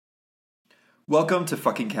Welcome to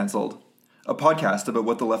Fucking Cancelled, a podcast about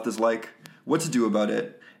what the left is like, what to do about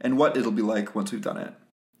it, and what it'll be like once we've done it.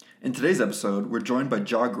 In today's episode, we're joined by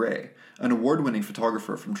Jah Gray, an award-winning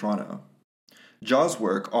photographer from Toronto. Jah's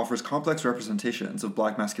work offers complex representations of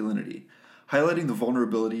black masculinity, highlighting the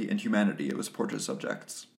vulnerability and humanity of his portrait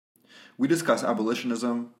subjects. We discuss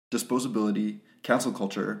abolitionism, disposability, cancel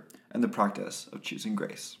culture, and the practice of choosing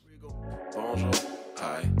grace. Bonjour,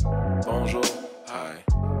 hi, bonjour, hi,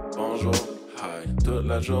 bonjour, hi. Toute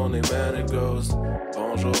la journée, man, it goes.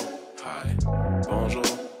 Bonjour, hi, bonjour,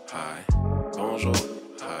 hi, bonjour,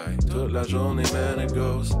 hi. Toute la journée, man, it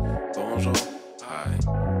goes. Bonjour, hi,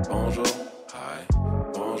 bonjour, hi,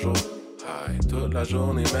 bonjour, hi. Toute la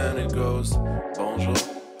journée, man, it goes. Bonjour,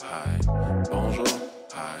 hi, bonjour,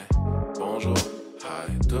 hi, bonjour, hi.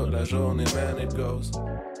 Toute la journée, man, it goes.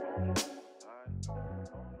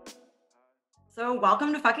 So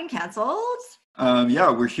welcome to Fucking Cancelled.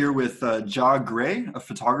 We're here with Jah Gray, a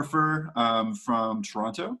photographer from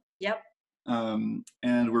Toronto. Yep. And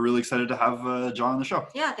we're really excited to have Jah on the show.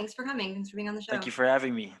 Yeah, thanks for coming. Thanks for being on the show. Thank you for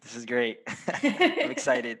having me. This is great. I'm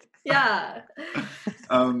excited. Yeah.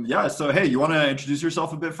 So hey, you want to introduce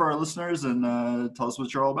yourself a bit for our listeners and tell us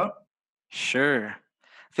what you're all about? Sure. I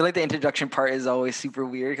feel like the introduction part is always super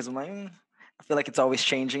weird because I'm like, I feel like it's always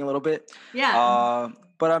changing a little bit. Yeah.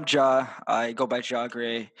 But I'm Jah. I go by Jah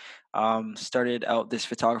Gray. Started out this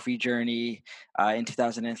photography journey in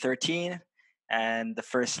 2013. And the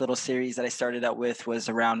first little series that I started out with was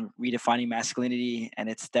around redefining masculinity. And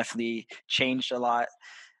it's definitely changed a lot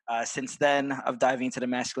since then of diving into the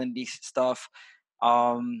masculinity stuff.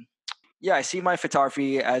 I see my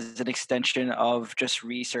photography as an extension of just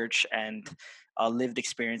research and lived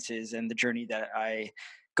experiences and the journey that I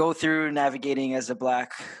go through navigating as a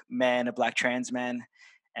black man, a black trans man.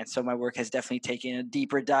 And so my work has definitely taken a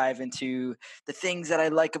deeper dive into the things that I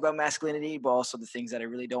like about masculinity, but also the things that I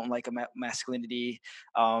really don't like about masculinity,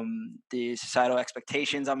 the societal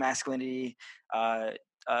expectations on masculinity, the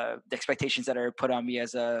expectations that are put on me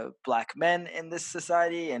as a black man in this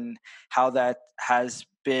society, and how that has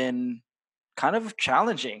been kind of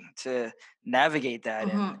challenging to navigate that.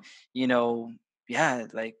 Mhm.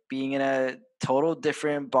 And, like being in a total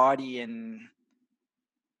different body and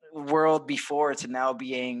world before to now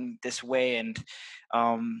being this way, and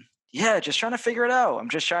just trying to figure it out. I'm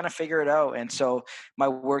just trying to figure it out. And so my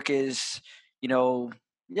work is about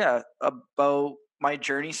my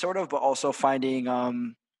journey sort of, but also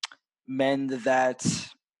finding men that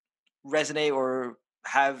resonate or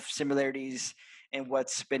have similarities in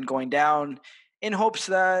what's been going down, in hopes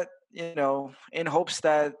that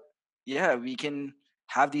we can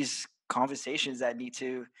have these conversations that need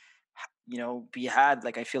to be had.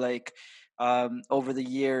 Like I feel like over the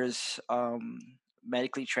years,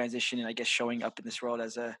 medically transitioning, I guess showing up in this world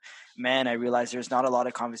as a man, I realized there's not a lot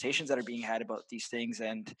of conversations that are being had about these things.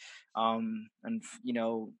 And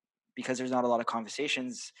because there's not a lot of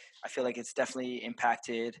conversations, I feel like it's definitely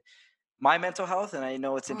impacted my mental health, and I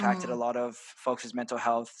know it's impacted a lot of folks' mental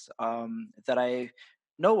health that I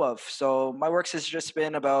know of. So my works has just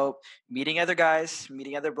been about meeting other guys,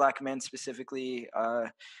 meeting other black men specifically.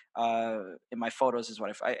 In my photos is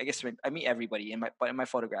what I guess I meet everybody but in my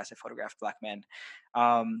photographs I photograph black men,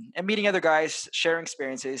 and meeting other guys, sharing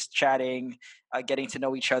experiences, chatting, getting to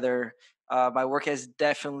know each other. My work has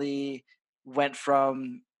definitely went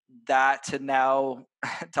from that to now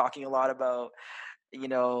talking a lot about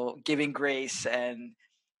giving grace and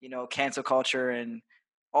cancel culture and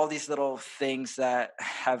all these little things that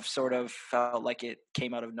have sort of felt like it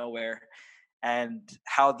came out of nowhere, and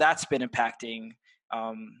how that's been impacting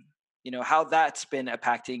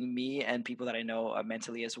me and people that I know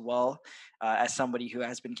mentally as well, as somebody who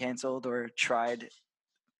has been canceled or tried.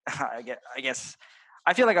 I guess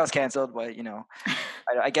I feel like I was canceled, but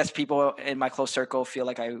I guess people in my close circle feel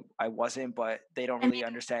like I wasn't, but they don't really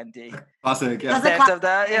understand the Classic, yeah. extent of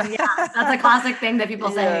that. Yeah. That's a classic thing that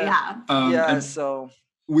people say. Yeah. So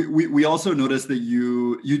we also noticed that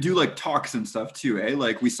you do like talks and stuff too, eh?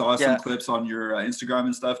 Like we saw some clips on your Instagram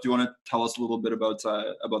and stuff. Do you want to tell us a little bit about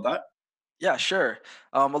that? Yeah, sure.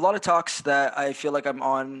 A lot of talks that I feel like I'm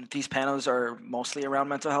on, these panels are mostly around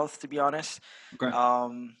mental health, to be honest. Okay.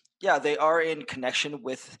 They are in connection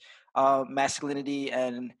with masculinity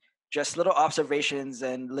and just little observations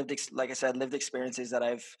and lived experiences that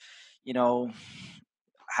I've,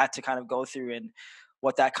 had to kind of go through, and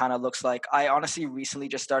what that kind of looks like. I honestly recently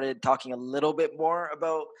just started talking a little bit more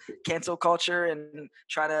about cancel culture and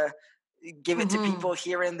trying to give it to people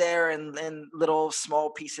here and there and little small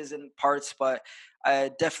pieces and parts. But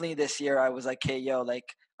definitely this year I was like, hey,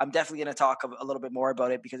 I'm definitely going to talk a little bit more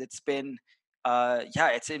about it, because it's been yeah,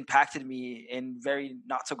 it's impacted me in very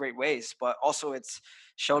not so great ways, but also it's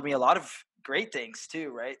showed me a lot of great things too,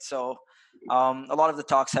 right? So a lot of the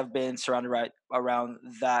talks have been surrounded right around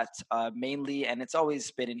that mainly, and it's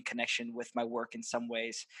always been in connection with my work in some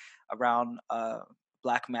ways around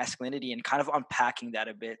Black masculinity and kind of unpacking that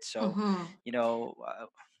a bit. So, Mm-hmm. you know,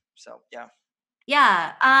 so yeah.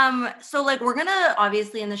 Yeah. So like we're gonna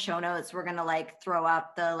obviously in the show notes, we're gonna like throw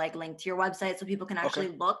up the like link to your website so people can Okay. actually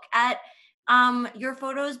look at your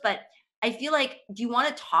photos. But I feel like do you want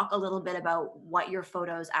to talk a little bit about what your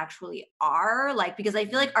photos actually are? Like because I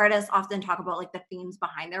feel like Mhm. artists often talk about like the themes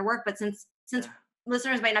behind their work, but since Yeah.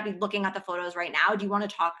 listeners might not be looking at the photos right now, do you want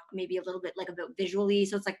to talk maybe a little bit like about visually?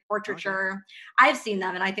 So it's like Okay. portraiture. I've seen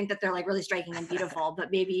them and I think that they're like really striking and beautiful,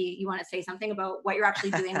 but maybe you want to say something about what you're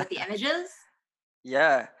actually doing with the images?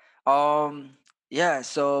 Yeah. Um, yeah.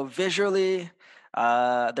 So visually,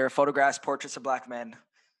 they're photographs, portraits of Black men.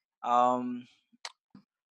 Um,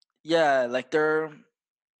 yeah, like they're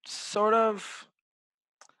sort of,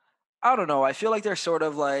 I don't know. I feel like they're sort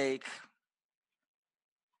of like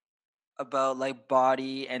about like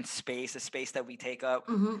body and space, the space that we take up.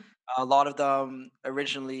 Mhm. A lot of them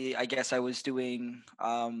originally, I guess I was doing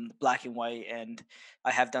black and white, and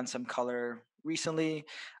I have done some color recently.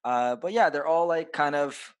 But yeah, they're all like kind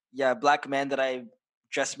of, yeah, Black men that I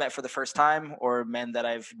just met for the first time, or men that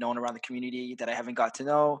I've known around the community that I haven't got to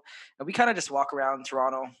know. And we kind of just walk around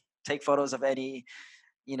Toronto, take photos of any,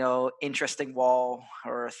 interesting wall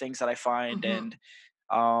or things that I find. Mhm.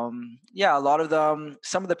 And yeah, a lot of them,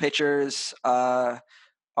 some of the pictures,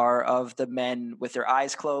 are of the men with their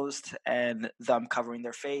eyes closed and them covering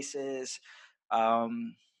their faces.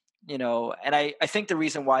 Um, and I think the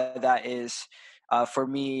reason why that is, for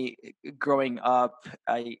me, growing up,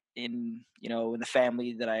 in the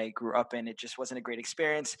family that I grew up in, it just wasn't a great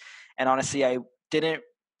experience. And honestly, didn't,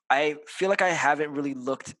 I feel like I haven't really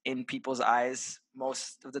looked in people's eyes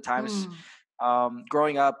most of the times. Mm.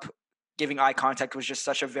 Growing up, giving eye contact was just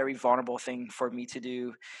such a very vulnerable thing for me to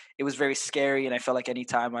do. It was very scary, and I felt like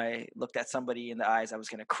anytime I looked at somebody in the eyes, I was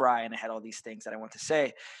going to cry, and I had all these things that I want to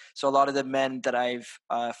say. So a lot of the men that I've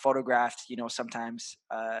photographed, sometimes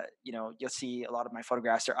you'll see a lot of my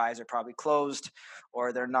photographs, their eyes are probably closed,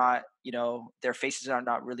 or they're not, their faces are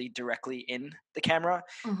not really directly in the camera.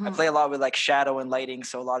 I Mhm. play a lot with like shadow and lighting,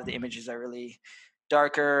 so a lot of the images are really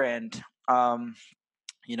darker and um,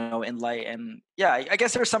 in light. And yeah, I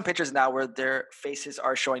guess there are some pictures now where their faces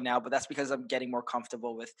are showing now, but that's because I'm getting more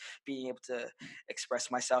comfortable with being able to express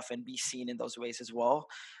myself and be seen in those ways as well.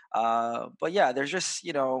 But yeah, there's just,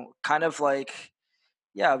 kind of like,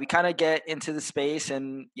 yeah, we kind of get into the space,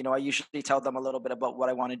 and I usually tell them a little bit about what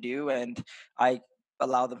I want to do, and I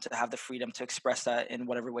allow them to have the freedom to express that in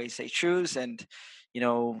whatever ways they choose. And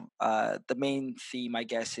the main theme, I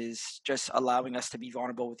guess, is just allowing us to be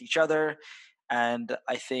vulnerable with each other. And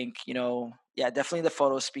I think, yeah, definitely the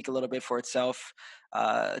photos speak a little bit for itself,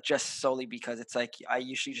 just solely because it's like I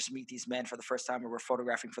usually just meet these men for the first time, or we're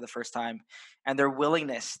photographing for the first time, and their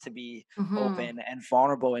willingness to be Mhm. open and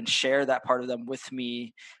vulnerable and share that part of them with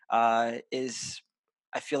me is,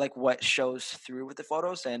 I feel like, what shows through with the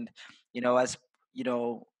photos. And as you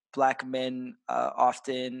know Black men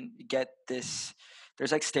often get this,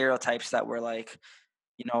 there's like stereotypes that we're like,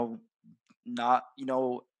 you know not,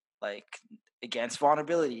 like, against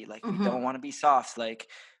vulnerability, like we don't Mhm. want to be soft, like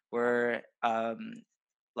we're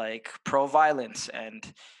like pro violence,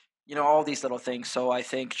 and all these little things. So I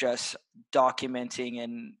think just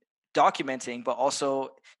documenting, but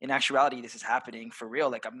also in actuality, this is happening for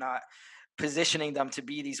real. Like I'm not positioning them to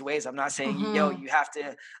be these ways. I'm not saying, yo, Mhm. you have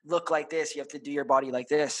to look like this, you have to do your body like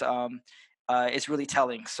this. It's really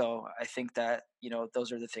telling. So I think that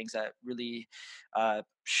those are the things that really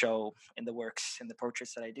show in the works, in the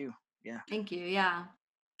portraits that I do. Yeah. Thank you. Yeah.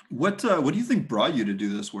 What do you think brought you to do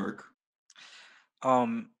this work?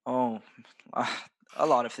 Oh, a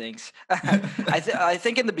lot of things. I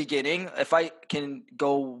think in the beginning, if I can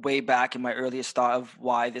go way back in my earliest thought of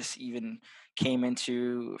why this even came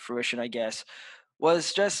into fruition, I guess,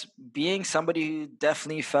 was just being somebody who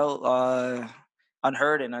definitely felt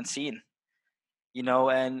unheard and unseen,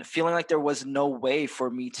 and feeling like there was no way for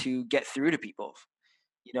me to get through to people,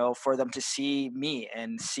 for them to see me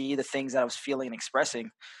and see the things that I was feeling and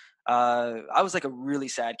expressing. I was like a really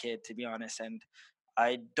sad kid, to be honest, and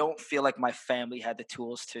I don't feel like my family had the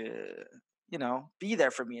tools to, be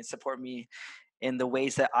there for me and support me in the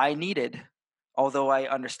ways that I needed. Although I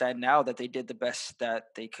understand now that they did the best that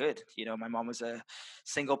they could. My mom was a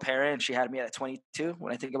single parent and she had me at 22.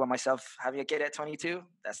 When I think about myself having a kid at 22,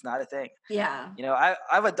 that's not a thing. Yeah. I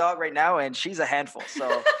have a dog right now and she's a handful.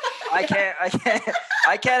 So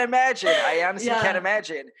I can't imagine. I honestly can't Yeah.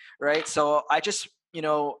 imagine. Right. So I just,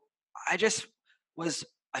 I just was,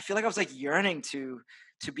 I feel like I was like yearning to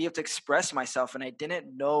be able to express myself, and I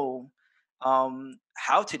didn't know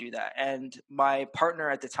how to do that. And my partner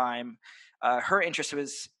at the time, her interest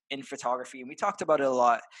was in photography, and we talked about it a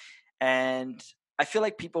lot. And I feel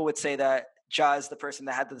like people would say that Ja is the person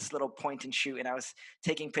that had this little point and shoot, and I was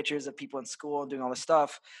taking pictures of people in school and doing all this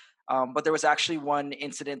stuff. But there was actually one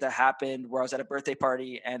incident that happened where I was at a birthday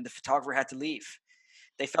party and the photographer had to leave.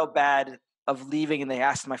 They felt bad of leaving, and they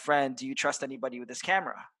asked my friend, "Do you trust anybody with this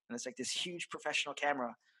camera?" And it's like this huge professional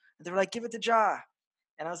camera. And they were like, "Give it to Ja."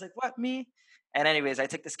 And I was like, "What, me?" And anyways, I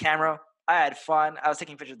took this camera. I had fun. I was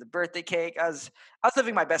taking pictures of the birthday cake. I was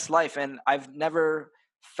living my best life, and I've never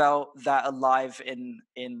felt that alive in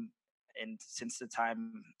since the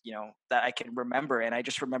time that I can remember. And I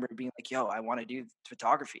just remember being like, "Yo, I want to do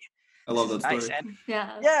photography. I This love is that nice." story. And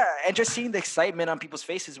Yeah. yeah, and just seeing the excitement on people's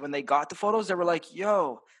faces when they got the photos, they were like,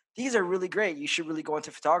 "Yo, these are really great. You should really go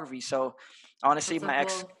into photography." So honestly,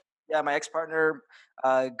 That's so cool. my ex partner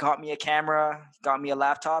got me a camera, got me a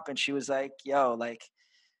laptop, and she was like, "Yo, like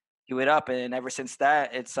do it up." And ever since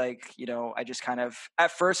that, it's like, I just kind of,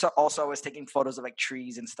 at first also I was taking photos of like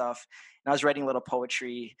trees and stuff, and I was writing a little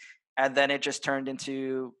poetry. And then it just turned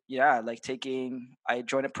into, like I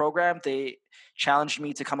joined a program. They challenged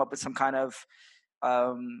me to come up with some kind of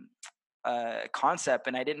um, concept,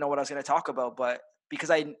 and I didn't know what I was going to talk about. But because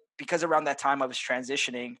around that time I was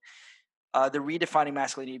transitioning, the redefining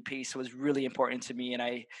masculinity piece was really important to me, and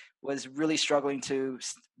I was really struggling to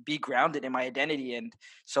be grounded in my identity. And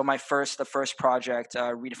so the first project,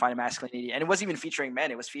 redefining masculinity, and it wasn't even featuring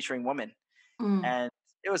men; it was featuring women. Mm. And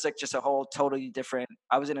it was like just a whole totally different.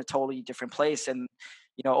 I was in a totally different place, and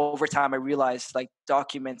over time I realized, like,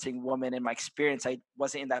 documenting women in my experience, I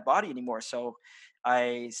wasn't in that body anymore. So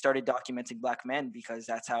I started documenting Black men, because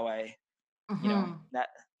that's how I, Mhm. that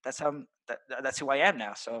that's how that's who I am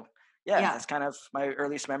now. So yeah, Yeah. that's kind of my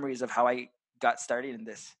earliest memories of how I got started in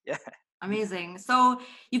this. Yeah. Amazing. So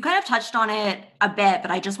you kind of touched on it a bit,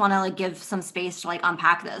 but I just want to like give some space to like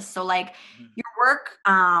unpack this. So like Mhm. your work,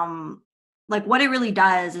 like what it really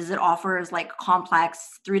does is it offers like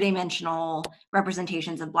complex three-dimensional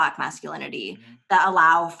representations of Black masculinity Mhm. that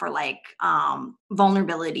allow for like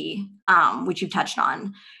vulnerability, which you've touched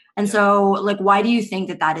on. And Yeah. so like why do you think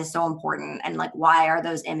that that is so important, and like why are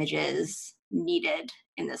those images needed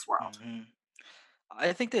in this world? Mhm.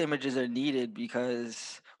 I think the images are needed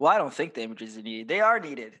because, well, I don't think the images are needed. They are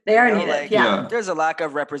needed. They are needed. Like, Yeah. Yeah. there's a lack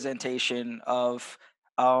of representation of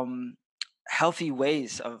um, healthy Mhm.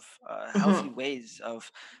 ways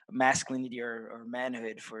of masculinity, or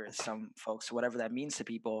manhood for some folks, whatever that means to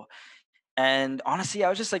people. And honestly, I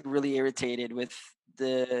was just like really irritated with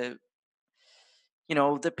the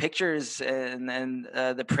the pictures and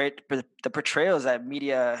the portrayals that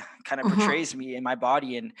media kind of Mhm. portrays me in my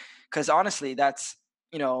body. And because honestly, that's,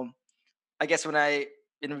 you know I guess when I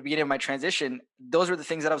in the beginning of my transition, those were the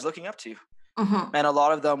things that I was looking up to, Mhm. and a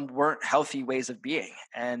lot of them weren't healthy ways of being.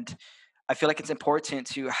 And I feel like it's important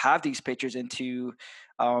to have these pictures and to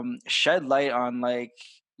shed light on, like,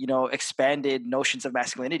 expanded notions of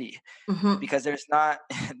masculinity, Mhm. because there's not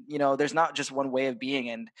there's not just one way of being.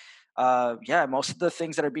 And yeah, most of the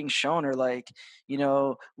things that are being shown are like,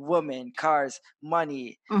 women, cars,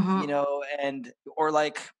 money, Mhm. and or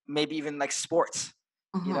like maybe even like sports,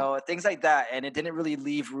 Mhm. things like that. And it didn't really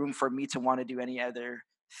leave room for me to want to do any other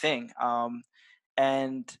thing.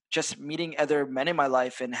 And just meeting other men in my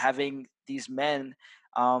life and having these men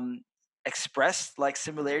um, express like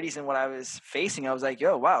similarities in what I was facing, I was like,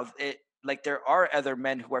 yo, wow, like there are other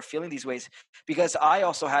men who are feeling these ways, because I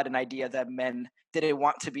also had an idea that men didn't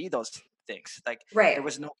want to be those things. Like, there Right.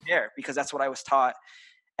 was no care, because that's what I was taught.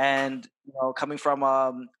 And coming from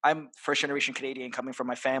I'm first generation Canadian, coming from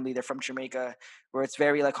my family, they're from Jamaica, where it's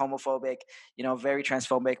very like homophobic, very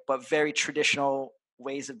transphobic, but very traditional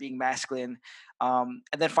ways of being masculine. And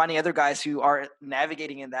then finding other guys who are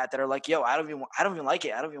navigating in that are like, yo, I don't even like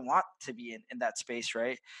it, I don't even want to be in that space,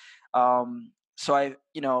 right? So I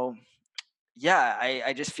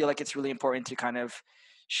just feel like it's really important to kind of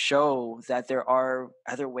show that there are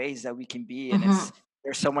other ways that we can be. And Mhm.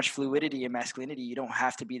 there's so much fluidity in masculinity. You don't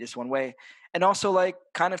have to be this one way. And also, like,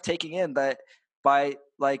 kind of taking in that by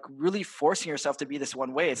like really forcing yourself to be this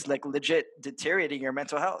one way, it's like legit deteriorating your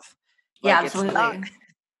mental health. Yeah, Like, it's not, absolutely.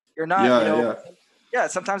 you're not, Yeah, yeah. yeah,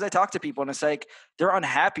 sometimes I talk to people and it's like they're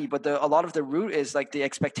unhappy, but a lot of the root is like the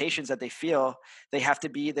expectations that they feel they have to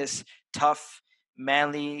be this tough,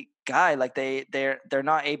 manly guy. Like they're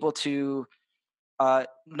not able to,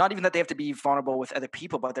 not even that they have to be vulnerable with other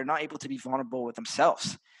people, but they're not able to be vulnerable with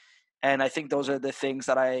themselves. And I think those are the things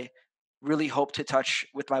that I really hope to touch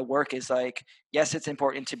with my work is like, yes, it's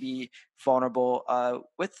important to be vulnerable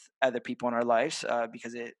with other people in our lives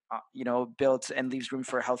because it, builds and leaves room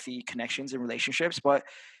for healthy connections and relationships. But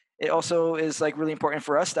it also is like really important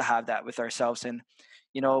for us to have that with ourselves and,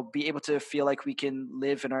 be able to feel like we can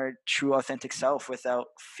live in our true authentic self without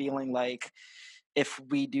feeling like if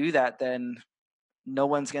we do that, then no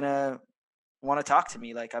one's going to want to talk to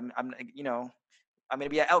me. Like I'm going to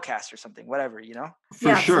be an outcast or something, whatever. For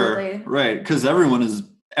Yeah, sure. absolutely. Right. Because everyone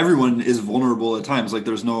is vulnerable at times. Like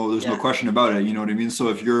there's no question about it. You know what I mean? So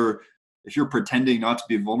if you're pretending not to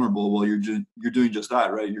be vulnerable, well, you're doing just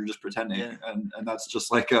that, right? You're just pretending. Yeah. And that's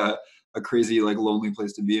just like a crazy, like lonely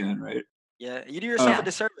place to be in, right? Yeah. You do yourself a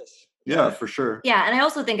disservice. Yeah, for sure. Yeah. And I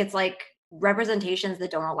also think it's like representations that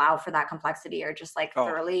don't allow for that complexity are just like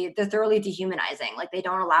thoroughly dehumanizing. Like they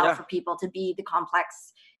don't allow for people to be the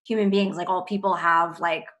complex human beings. Like all people have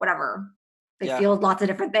like whatever. They feel lots of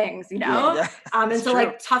different things, Yeah. And so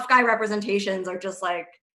like tough guy representations are just like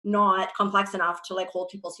not complex enough to like hold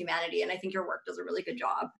people's humanity. And I think your work does a really good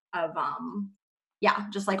job of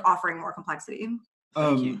just like offering more complexity.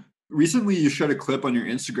 Thank you. Recently you shared a clip on your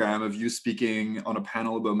Instagram of you speaking on a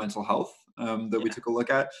panel about mental health that we took a look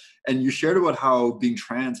at. And you shared about how being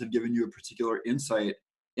trans had given you a particular insight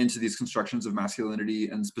into these constructions of masculinity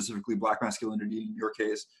and specifically Black masculinity in your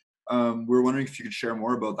case. We're wondering if you could share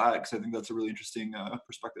more about that because I think that's a really interesting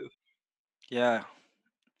perspective. Yeah.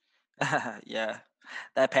 Yeah.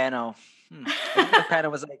 That panel.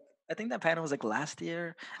 I think that panel was like last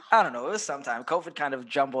year. I don't know. It was sometime. COVID kind of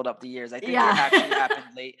jumbled up the years. I think it actually happened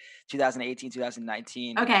late 2018,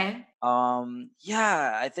 2019. Okay.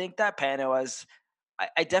 I think that panel was,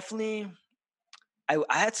 I definitely,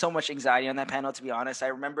 I had so much anxiety on that panel, to be honest. I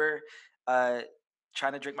remember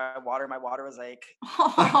trying to drink my water. My water was like,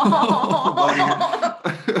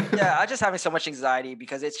 I just having so much anxiety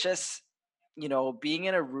because it's just, being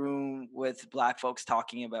in a room with Black folks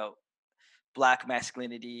talking about Black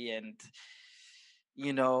masculinity and,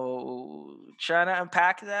 trying to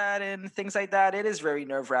unpack that and things like that. It is very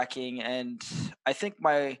nerve-wracking. And I think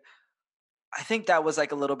that was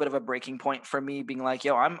like a little bit of a breaking point for me being like,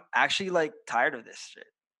 yo, I'm actually like tired of this shit.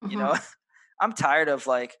 I'm tired of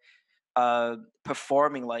like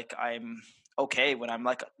performing like I'm okay when I'm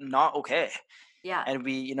like not okay. Yeah. And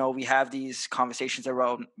we have these conversations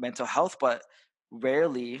around mental health, but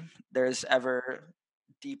rarely there's ever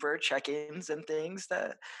deeper check-ins and things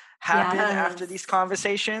that happen after these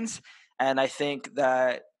conversations. And I think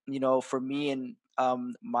that, for me and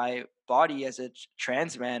my body as a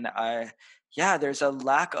trans man, there's a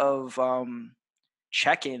lack of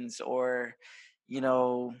check-ins or,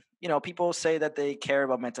 people say that they care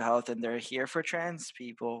about mental health and they're here for trans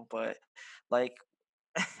people, but like,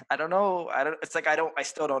 I don't know. I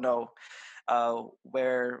still don't know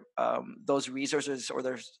where those resources or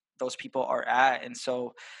those people are at. And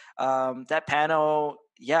so that panel,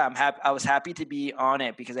 I was happy to be on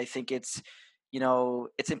it because I think it's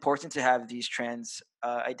important to have these trans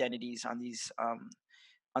identities on these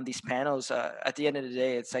panels. At the end of the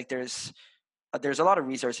day, it's like there's a lot of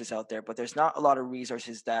resources out there, but there's not a lot of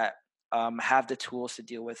resources that have the tools to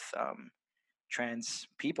deal with trans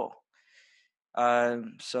people.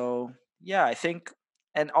 I think,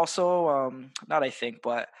 and also, not I think,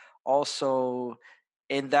 but also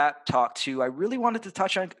in that talk too, I really wanted to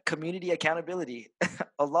touch on community accountability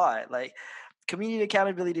a lot. Like community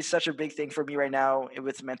accountability is such a big thing for me right now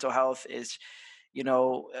with mental health is,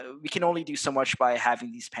 we can only do so much by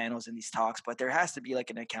having these panels and these talks, but there has to be like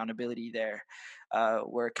an accountability there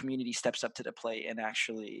where community steps up to the plate and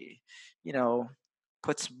actually,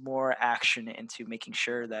 puts more action into making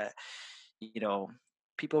sure that,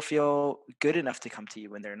 people feel good enough to come to you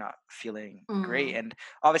when they're not feeling great. And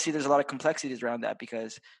obviously there's a lot of complexities around that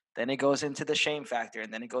because then it goes into the shame factor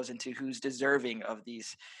and then it goes into who's deserving of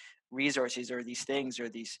these resources or these things or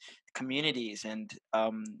these communities. And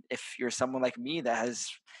if you're someone like me that has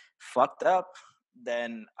fucked up,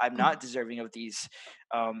 then I'm not deserving of these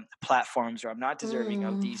platforms or I'm not deserving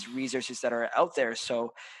of these resources that are out there.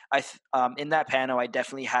 So in that panel, I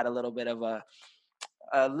definitely had a little bit of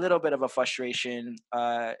a frustration,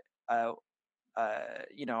 and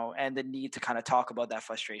the need to kind of talk about that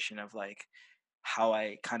frustration of like how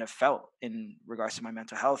I kind of felt in regards to my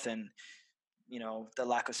mental health and, the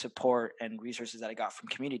lack of support and resources that I got from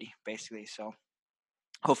community, basically. So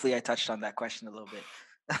hopefully I touched on that question a little bit.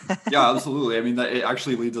 Yeah, absolutely. I mean, that it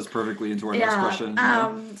actually leads us perfectly into our next question.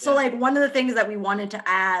 So like one of the things that we wanted to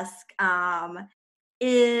ask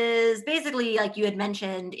is basically like you had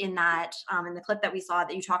mentioned in that in the clip that we saw,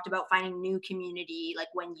 that you talked about finding new community like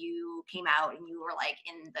when you came out and you were like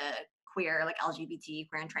in the queer, like LGBT,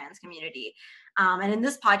 queer and trans community. And in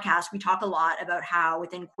this podcast, we talk a lot about how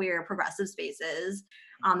within queer progressive spaces,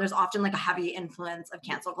 there's often like a heavy influence of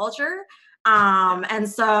cancel culture. And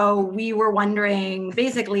so we were wondering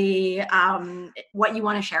basically what you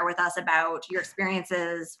want to share with us about your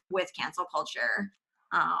experiences with cancel culture.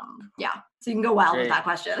 So you can go wild with that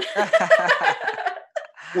question.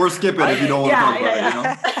 Or skip it if you don't want to talk about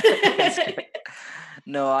it, you know?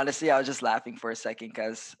 No, honestly, I was just laughing for a second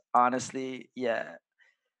because honestly, there's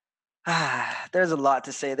a lot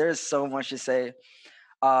to say. There's so much to say.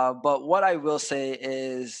 But what I will say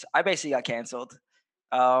is I basically got canceled.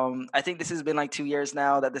 I think this has been like 2 years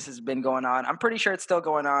now that this has been going on. I'm pretty sure it's still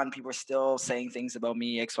going on. People are still saying things about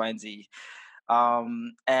me, X, Y, and Z.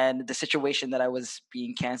 And the situation that I was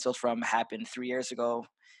being canceled from happened 3 years ago.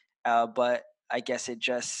 But I guess it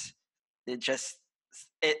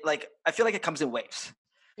like, I feel like it comes in waves.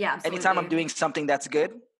 Yeah. Absolutely. Anytime I'm doing something that's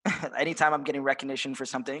good, anytime I'm getting recognition for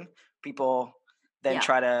something, people then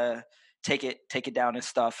try to take it down and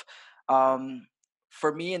stuff.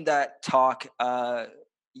 For me in that talk, but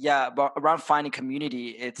around finding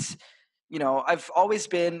community, it's, I've always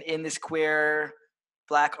been in this queer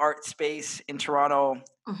Black art space in Toronto,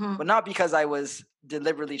 but not because I was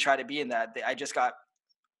deliberately trying to be in that. I just got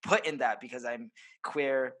put in that because I'm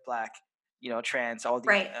queer, Black, trans, all these.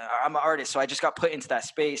 Right. I'm an artist, so I just got put into that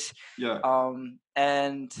space. Yeah.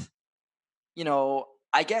 And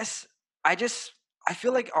I guess I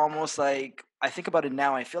feel like almost like, I think about it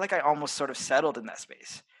now, I feel like I almost sort of settled in that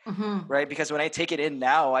space. Right? Because when I take it in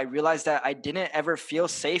now, I realize that I didn't ever feel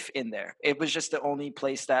safe in there. It was just the only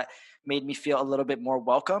place that made me feel a little bit more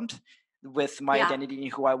welcomed with my identity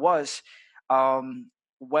and who I was.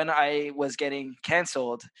 When I was getting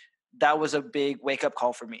canceled, that was a big wake-up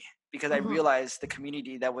call for me, because I realized the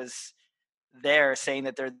community that was there saying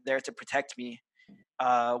that they're there to protect me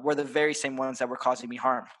were the very same ones that were causing me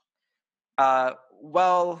harm.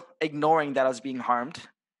 Well, ignoring that I was being harmed.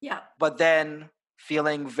 Yeah. But then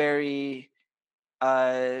feeling very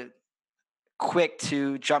quick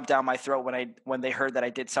to jump down my throat when they heard that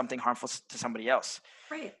I did something harmful to somebody else.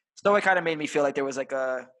 Right. So it kind of made me feel like there was like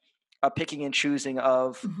a picking and choosing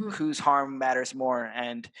of whose harm matters more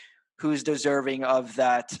and who's deserving of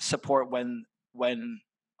that support when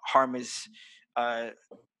harm is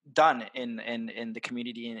done in the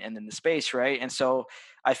community and in the space, right? And so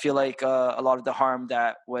I feel like a lot of the harm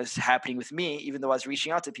that was happening with me, even though I was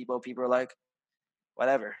reaching out to people are like,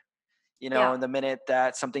 whatever, in the minute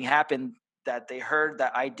that something happened that they heard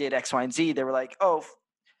that I did X, Y, and Z, they were like, oh,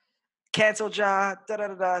 cancel Ja,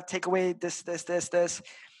 take away this.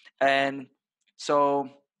 And so,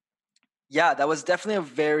 that was definitely a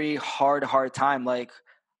very hard time. Like,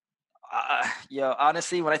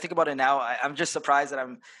 honestly, when I think about it now, I'm just surprised that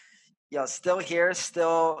I'm, still here,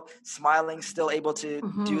 still smiling, still able to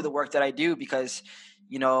do the work that I do, because,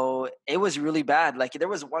 it was really bad. Like, there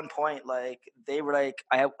was one point, like, they were like,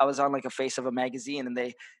 I was on like a face of a magazine, and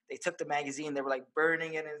they took the magazine, they were like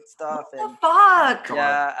burning it and stuff. What the fuck?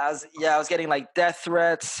 Yeah, I was getting like death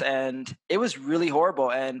threats, and it was really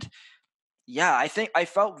horrible. And I think I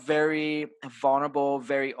felt very vulnerable,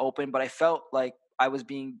 very open, but I felt like I was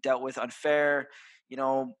being dealt with unfair.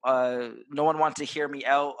 No one wanted to hear me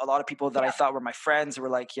out. A lot of people that I thought were my friends were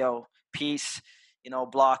like, yo, peace,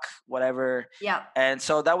 block, whatever. Yeah. And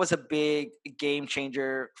so that was a big game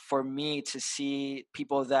changer for me to see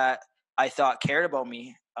people that I thought cared about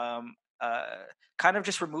me kind of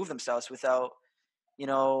just remove themselves without,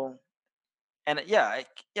 and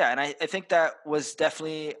and I think that was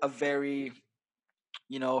definitely a very,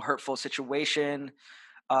 hurtful situation.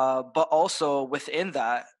 But also within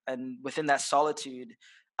that, and within that solitude,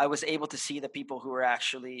 I was able to see the people who were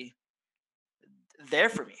actually there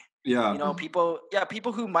for me. Yeah.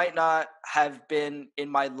 People who might not have been in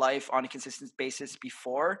my life on a consistent basis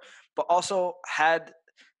before, but also had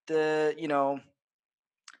the,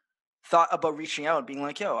 thought about reaching out and being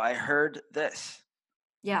like, yo, I heard this.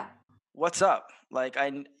 Yeah. What's up? Like,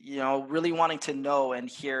 I, really wanting to know and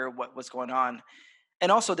hear what was going on.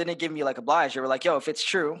 And also didn't give me like oblige. They were like, yo, if it's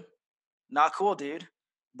true, not cool, dude.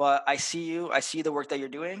 But I see you. I see the work that you're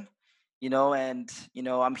doing, and,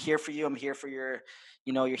 I'm here for you. I'm here for your,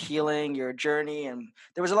 your healing, your journey. And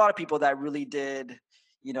there was a lot of people that really did,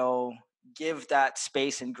 give that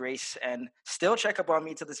space and grace and still check up on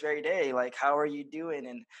me to this very day. Like, how are you doing?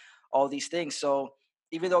 And all these things. So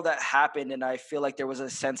even though that happened and I feel like there was a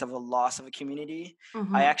sense of a loss of a community,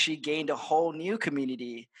 I actually gained a whole new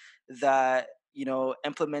community that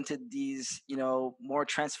implemented these, more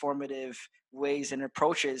transformative ways and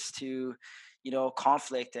approaches to,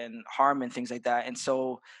 conflict and harm and things like that. And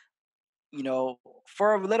so,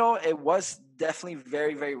 for a little, it was definitely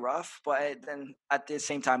very, very rough. But then at the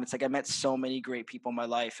same time, it's like I met so many great people in my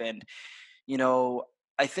life. And,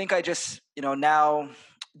 I think I just, now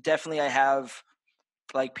definitely I have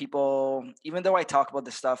like people, even though I talk about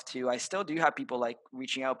this stuff too, I still do have people like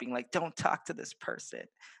reaching out being like, don't talk to this person,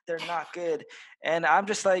 they're not good. And I'm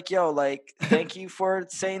just like, yo, like, thank you for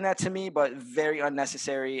saying that to me, but very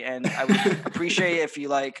unnecessary. And I would appreciate if you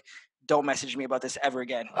like don't message me about this ever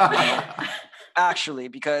again, actually,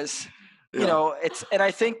 because it's, and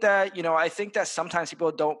I think that sometimes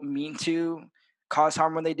people don't mean to cause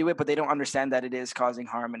harm when they do it, but they don't understand that it is causing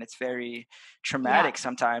harm, and it's very traumatic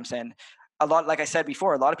sometimes. And a lot, like I said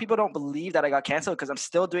before, a lot of people don't believe that I got canceled because I'm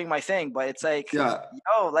still doing my thing. But it's like,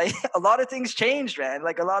 like a lot of things changed, man.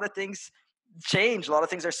 Like a lot of things change. A lot of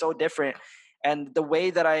things are so different. And the way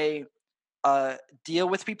that I deal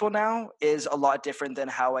with people now is a lot different than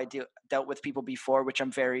how I dealt with people before, which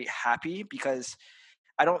I'm very happy, because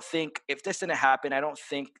I don't think if this didn't happen, I don't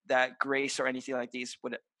think that grace or anything like these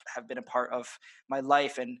would have been a part of my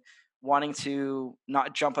life. And wanting to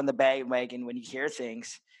not jump on the bandwagon when you hear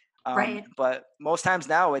things. Right. But most times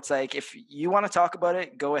now it's like, if you want to talk about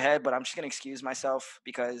it, go ahead, but I'm just going to excuse myself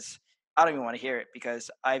because I don't even want to hear it,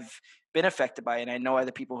 because I've been affected by it. And I know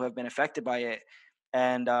other people who have been affected by it.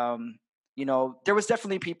 And, there was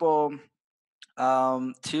definitely people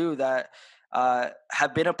too that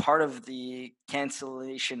have been a part of the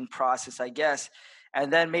cancellation process, I guess.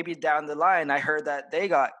 And then maybe down the line, I heard that they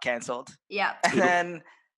got canceled. Yeah. And then,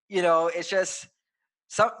 it's just,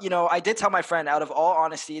 I did tell my friend, out of all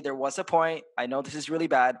honesty, there was a point, I know this is really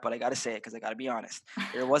bad, but I got to say it because I got to be honest.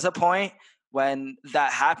 There was a point when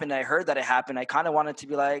that happened. I heard that it happened. I kind of wanted to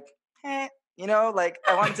be like, like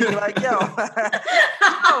I wanted to be like, yo,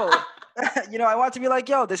 I want to be like,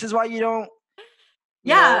 yo, this is why you don't,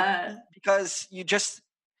 because you just,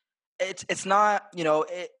 it's not,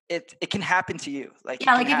 it can happen to you. Like,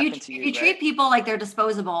 like if you treat people like they're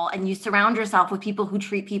disposable and you surround yourself with people who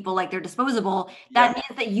treat people like they're disposable, that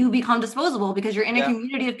means that you become disposable because you're in a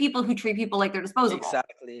community of people who treat people like they're disposable.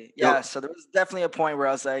 Exactly. Yeah. So there was definitely a point where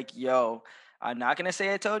I was like, yo, I'm not going to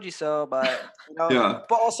say I told you so, but,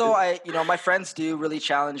 but also my friends do really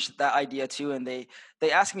challenge that idea too. And they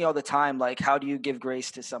ask me all the time, like, how do you give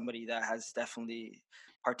grace to somebody that has definitely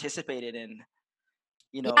participated in,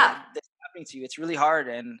 this happening to you? It's really hard.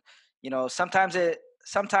 And,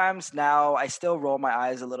 sometimes now I still roll my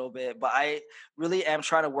eyes a little bit, but I really am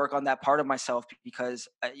trying to work on that part of myself because,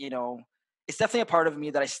 it's definitely a part of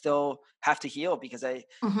me that I still have to heal, because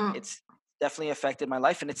it's definitely affected my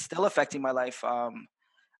life, and it's still affecting my life.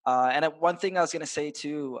 And one thing I was going to say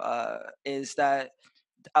too, is that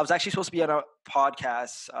I was actually supposed to be on a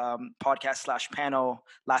podcast / panel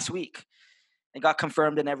last week. It got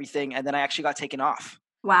confirmed and everything. And then I actually got taken off.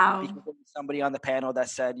 Wow. Because there was somebody on the panel that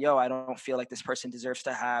said, yo, I don't feel like this person deserves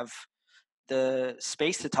to have the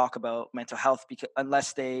space to talk about mental health, because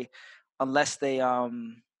unless they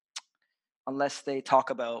talk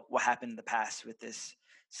about what happened in the past with this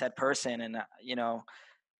said person. And,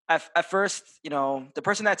 at first, the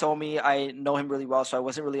person that told me, I know him really well, so I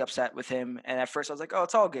wasn't really upset with him. And at first I was like, oh,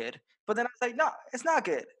 it's all good. But then I was like, no, it's not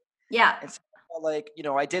good. Yeah. And so,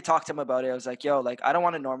 I did talk to him about it. I was like, yo, like, I don't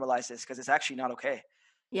want to normalize this because it's actually not okay.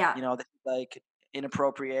 Yeah. This is like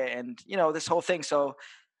inappropriate and, this whole thing. So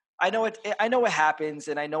I know it happens,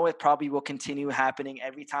 and I know it probably will continue happening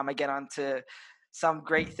every time I get onto some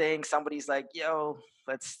great thing. Somebody's like, yo,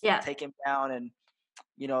 let's take him down. And,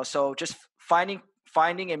 so just finding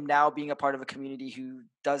and now being a part of a community who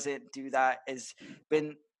doesn't do that has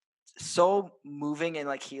been so moving and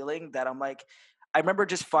like healing, that I'm like, I remember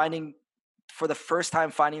just for the first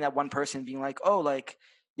time finding that one person being like, oh, like,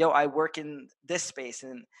 yo, I work in this space.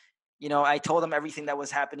 And, I told them everything that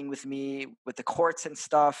was happening with me with the courts and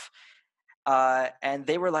stuff. And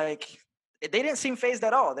they were like, they didn't seem fazed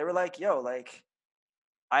at all. They were like, yo, like,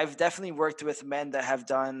 I've definitely worked with men that have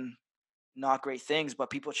done not great things, but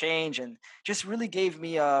people change, and just really gave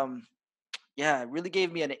me, an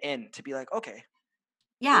in to be like, okay,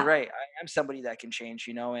 you're right. I am somebody that can change,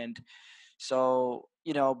 and so,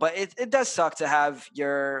 but it does suck to have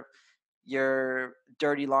your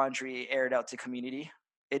dirty laundry aired out to community.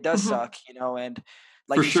 It does suck, and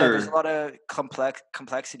like For you said, there's a lot of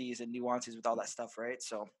complexities and nuances with all that stuff, right?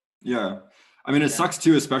 So yeah, I mean, it sucks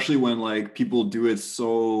too, especially when like people do it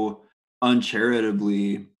so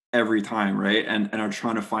uncharitably every time, right? And are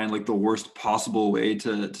trying to find like the worst possible way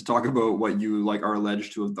to talk about what you like are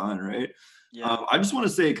alleged to have done, right? I just want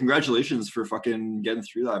to say congratulations for fucking getting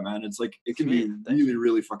through that, man. It's like it can be really,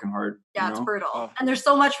 really fucking hard. Yeah, you it's know? brutal. Oh. And there's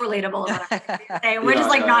so much relatable about it. We're just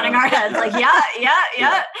like nodding our heads, like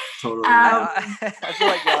totally. I feel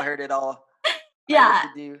like y'all heard it all. Yeah.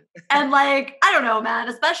 And like, I don't know, man,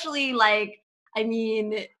 especially like, I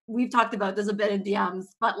mean, we've talked about this a bit in DMs,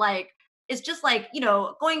 but like, it's just like, you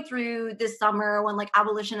know, going through this summer when like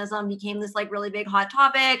abolitionism became this like really big hot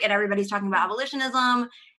topic and everybody's talking about abolitionism.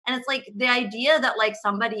 And it's like the idea that like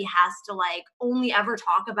somebody has to like only ever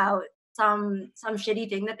talk about some shitty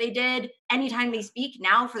thing that they did anytime they speak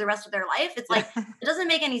now for the rest of their life. It's like, it doesn't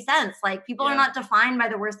make any sense. Like people are not defined by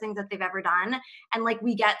the worst things that they've ever done. And like,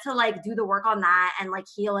 we get to like do the work on that and like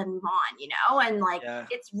heal and move on, you know? And like,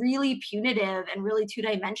 it's really punitive and really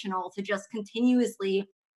two-dimensional to just continuously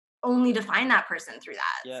only define that person through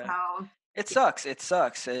that. Yeah. So it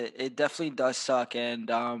sucks. It definitely does suck.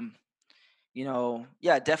 And, you know,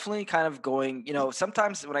 definitely kind of going, you know,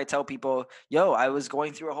 sometimes when I tell people, yo, I was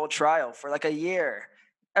going through a whole trial for like a year,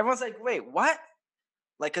 everyone's like, wait, what?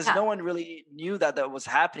 Like, because no one really knew that was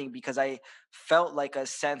happening, because I felt like a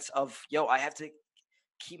sense of, yo, I have to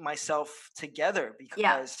keep myself together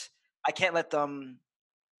because I can't let them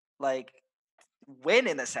like win,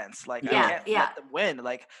 in a sense. Like I can't let them win.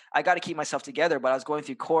 Like I got to keep myself together. But I was going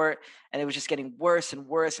through court and it was just getting worse and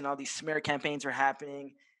worse, and all these smear campaigns were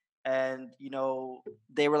happening. And, you know,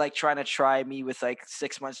 they were like trying to try me with like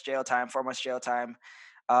 6 months jail time, 4 months jail time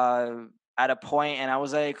at a point. And I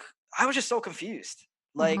was like, I was just so confused.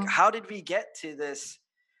 Like, how did we get to this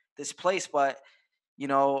place? But, you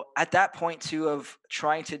know, at that point too, of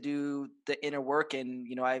trying to do the inner work, and,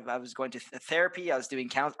 you know, I was going to therapy, I was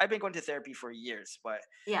doing I've been going to therapy for years, but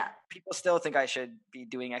people still think I should be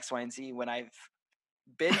doing X, Y, and Z when I've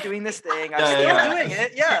been doing this thing. I'm still doing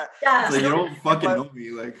it. So you don't fucking know me,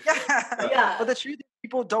 like. But the truth is,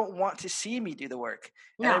 people don't want to see me do the work.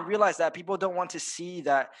 And I realize that people don't want to see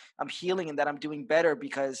that I'm healing and that I'm doing better,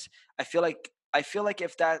 because I feel like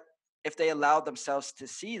if they allowed themselves to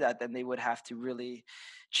see that, then they would have to really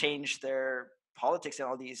change their politics and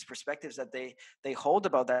all these perspectives that they hold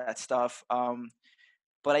about that stuff.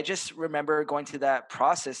 But I just remember going through that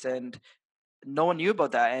process, and no one knew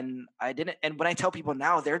about that, and I didn't. And when I tell people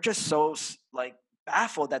now, they're just so like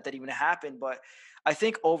baffled that even happened. But I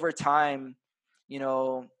think over time, you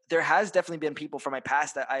know, there has definitely been people from my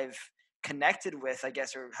past that I've connected with, I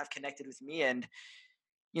guess, or have connected with me. And,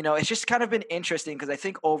 you know, it's just kind of been interesting, because I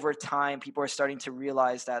think over time people are starting to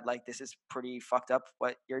realize that like this is pretty fucked up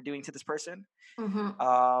what you're doing to this person.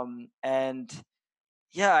 And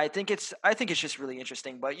yeah, I think it's just really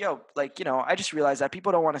interesting. But like, you know, I just realized that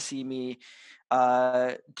people don't want to see me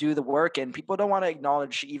do the work, and people don't want to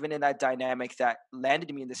acknowledge, even in that dynamic that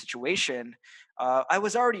landed me in this situation, I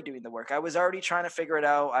was already doing the work. I was already trying to figure it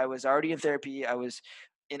out. I was already in therapy. I was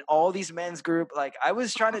in all these men's group. Like I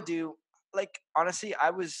was trying to do, like, honestly, I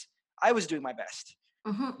was doing my best,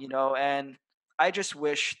 you know, and I just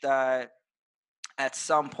wish that at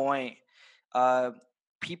some point,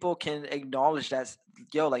 people can acknowledge that,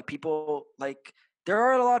 like people, like there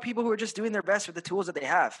are a lot of people who are just doing their best with the tools that they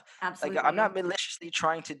have. Absolutely. Like I'm not maliciously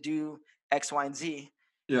trying to do X, Y, and Z.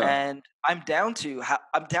 And I'm down to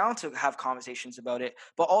have conversations about it,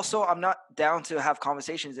 but also I'm not down to have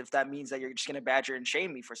conversations if that means that you're just going to badger and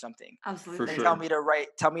shame me for something. Absolutely. For sure.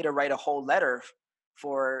 Tell me to write a whole letter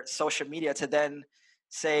for social media to then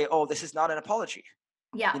say, oh, this is not an apology.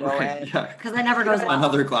 Yeah. You know, because that never goes well.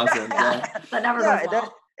 Another classic. That never goes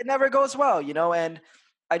well. It never goes well, you know, and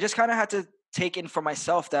I just kind of had to take in for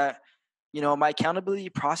myself that, you know, my accountability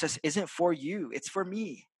process isn't for you. It's for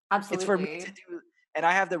me. Absolutely. It's for me to do, and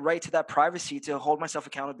I have the right to that privacy to hold myself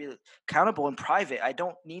accountable in private. I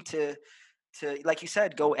don't need to, like you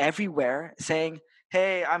said, go everywhere saying,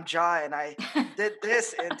 hey, I'm Ja and I did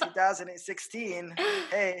this in 2016.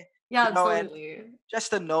 Hey. Yeah, you know, absolutely. and just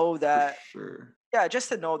to know that, sure. just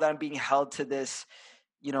to know that I'm being held to this,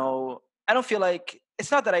 you know, I don't feel like,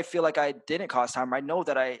 it's not that I feel like I didn't cause harm. I know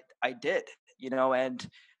that I did, you know, and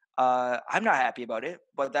I'm not happy about it.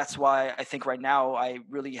 But that's why I think right now I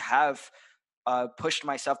really have pushed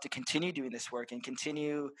myself to continue doing this work and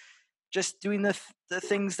continue just doing the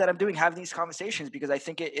things that I'm doing, having these conversations, because I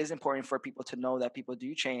think it is important for people to know that people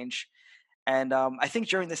do change. And I think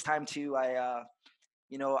during this time too,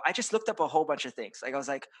 you know, I just looked up a whole bunch of things. Like I was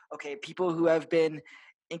like, okay, people who have been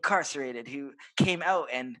incarcerated, who came out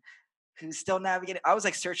and who's still navigating. I was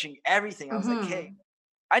like searching everything. I was like, hey,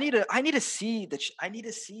 I need to see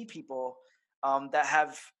people that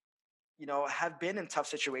have, you know, have been in tough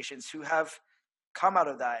situations, who have come out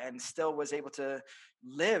of that and still was able to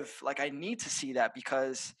live. Like I need to see that,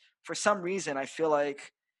 because for some reason I feel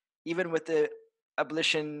like even with the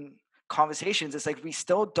abolition conversations, it's like we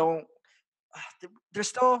still don't. There's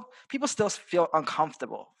still people still feel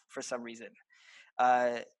uncomfortable for some reason.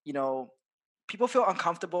 You know, people feel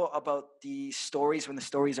uncomfortable about the stories when the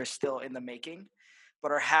stories are still in the making,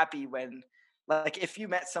 but are happy when, like, if you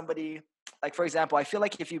met somebody, like, for example, I feel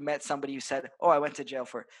like if you met somebody who said, oh, I went to jail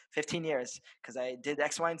for 15 years because I did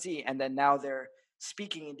X, Y, and Z, and then now they're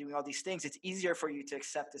speaking and doing all these things, it's easier for you to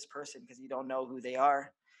accept this person because you don't know who they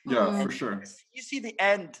are. Yeah, And for sure. you see the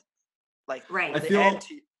end, like, Right. I feel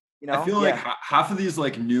like yeah. half of these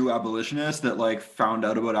like new abolitionists that like found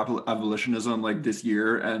out about abolitionism like this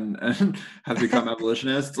year and have become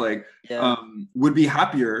abolitionists like Yeah. Would be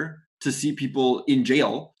happier to see people in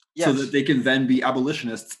jail so that Yes. they can then be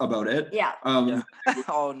abolitionists about it. Yeah. Yeah.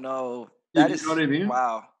 Oh no, you that is know what I mean?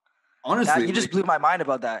 wow. Honestly, You just blew my mind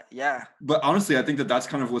about that. Yeah. But honestly, I think that that's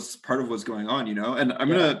kind of what's part of what's going on, you know. And I'm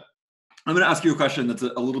Yeah. gonna ask you a question that's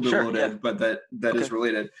a little bit Sure, loaded, yeah. but that Okay. is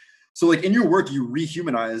related. So, like in your work, you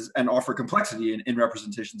rehumanize and offer complexity in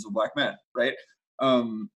representations of Black men, right?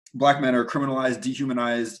 Black men are criminalized,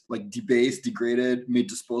 dehumanized, like debased, degraded, made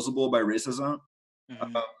disposable by racism,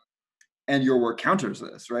 Mm-hmm. and your work counters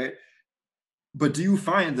this, right? But do you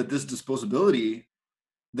find that this disposability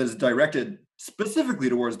that is directed specifically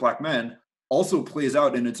towards Black men also plays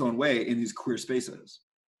out in its own way in these queer spaces?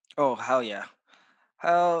 Oh, hell yeah.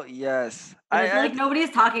 Hell yes. I feel like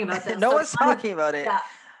nobody's talking about this. No so one's talking about it. Yeah.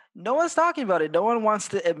 No one's talking about it. No one wants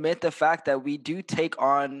to admit the fact that we do take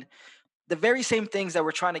on the very same things that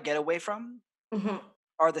we're trying to get away from Mm-hmm.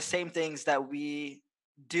 are the same things that we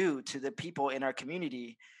do to the people in our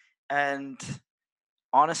community. And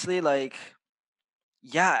honestly, like,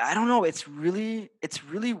 yeah, I don't know. It's really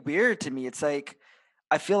weird to me. It's like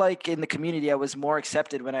I feel like in the community I was more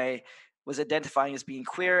accepted when I was identifying as being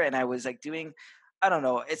queer and I was like doing I don't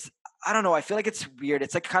know. I don't know. I feel like it's weird.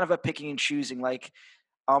 It's like kind of a picking and choosing, like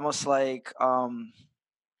almost like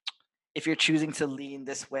if you're choosing to lean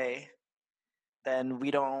this way, then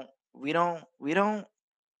we don't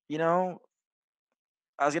you know,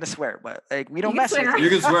 I was gonna swear, but like we don't mess with swear. you. You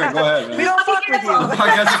can swear. Go ahead, man. We don't fuck with you. The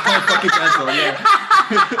podcast is called Fucking Cancel. Yeah.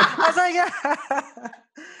 I was like, yeah.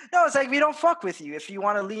 No, it's like we don't fuck with you if you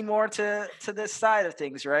want to lean more to this side of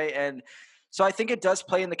things, right? And so I think it does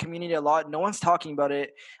play in the community a lot. No one's talking about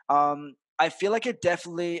it. I feel like it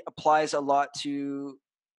definitely applies a lot to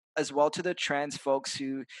as well to the trans folks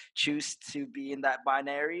who choose to be in that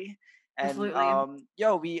binary. And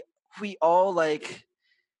Absolutely. we all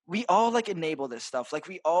like enable this stuff. Like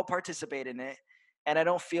we all participate in it. And I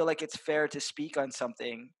don't feel like it's fair to speak on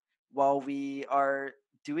something while we are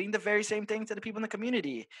doing the very same thing to the people in the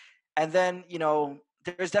community. And then, you know,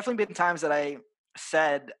 there's definitely been times that I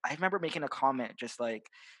remember making a comment just like,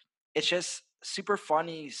 it's just super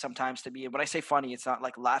funny sometimes to me. And when I say funny, it's not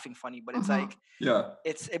like laughing funny, but it's like, yeah,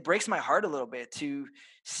 it breaks my heart a little bit to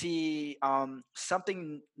see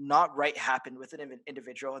something not right happen with an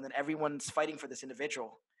individual, and then everyone's fighting for this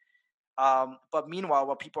individual. But meanwhile,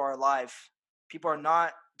 while people are alive, people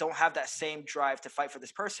don't have that same drive to fight for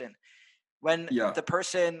this person. When the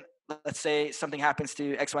person, let's say something happens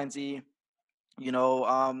to X, Y, and Z, you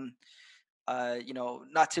know,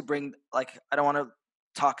 not to bring like I don't want to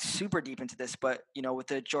talk super deep into this, but you know, with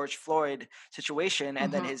the George Floyd situation,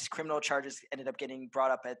 and then his criminal charges ended up getting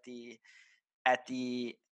brought up at the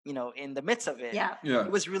you know, in the midst of it. Yeah.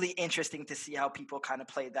 It was really interesting to see how people kind of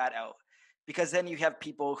played that out, because then you have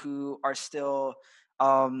people who are still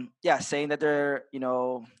saying that they're, you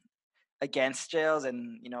know, against jails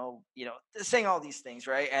and you know saying all these things,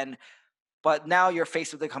 right? And but now you're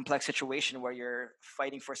faced with a complex situation where you're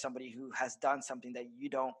fighting for somebody who has done something that you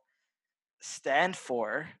don't stand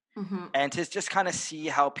for. And to just kind of see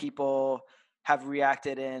how people have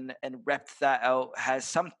reacted and repped that out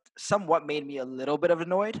has somewhat made me a little bit of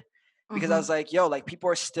annoyed, because I was like, yo, like people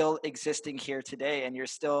are still existing here today and you're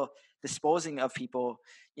still disposing of people.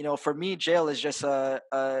 You know, for me, jail is just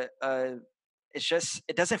it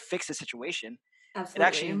doesn't fix the situation.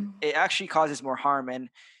 Absolutely. It actually causes more harm. And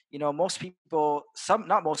you know, most people,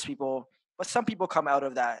 not most people, but some people come out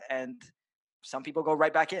of that and some people go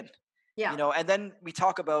right back in. Yeah. You know, and then we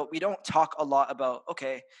don't talk a lot about,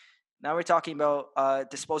 okay, now we're talking about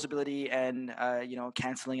disposability and you know,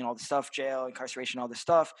 canceling and all this stuff, jail, incarceration, all this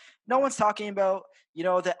stuff. No one's talking about, you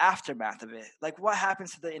know, the aftermath of it. Like what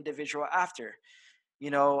happens to the individual after?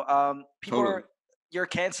 You know, you're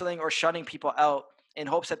canceling or shutting people out in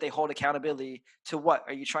hopes that they hold accountability to what?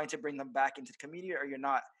 Are you trying to bring them back into the community or you're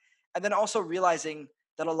not? And then also realizing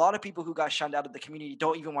that a lot of people who got shunned out of the community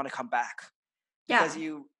don't even want to come back. Because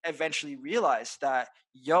you eventually realize that,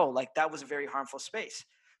 yo, like that was a very harmful space.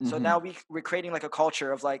 So now we're creating like a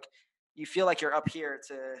culture of like, you feel like you're up here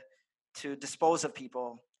to dispose of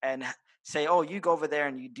people and say, oh, you go over there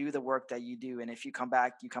and you do the work that you do, and if you come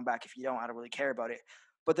back, you come back. If you don't, I don't really care about it.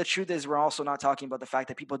 But the truth is, we're also not talking about the fact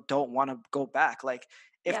that people don't want to go back. Like,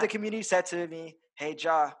 if the community said to me, hey,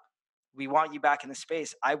 Ja, we want you back in the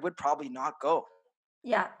space, I would probably not go.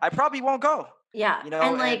 Yeah. I probably won't go. Yeah. You know,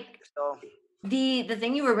 and like, so the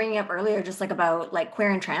thing you were bringing up earlier, just like about like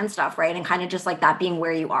queer and trans stuff, right? And kind of just like that being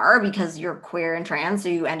where you are because you're queer and trans, so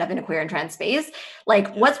you end up in a queer and trans space.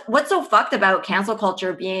 Like, what's so fucked about cancel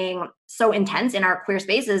culture being so intense in our queer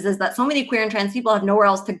spaces is that so many queer and trans people have nowhere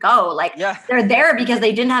else to go. Like, they're there because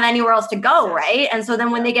they didn't have anywhere else to go, right? And so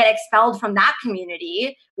then when they get expelled from that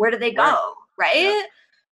community, where do they go, right?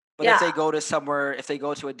 But if they go to somewhere, if they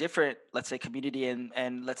go to a different, let's say, community,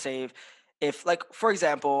 and let's say if like, for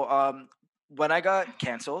example, when I got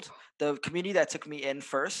canceled, the community that took me in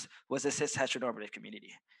first was the cis heteronormative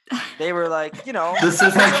community. They were like, you know, the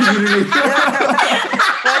cis het community.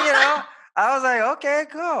 But, you know, I was like, okay,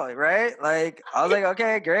 cool, right? Like, I was like,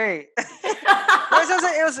 okay, great.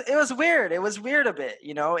 It was weird. It was weird a bit,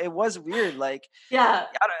 you know. It was weird. Like,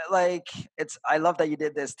 like I love that you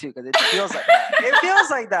did this too, because it feels like that. It feels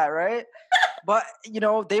like that, right? But you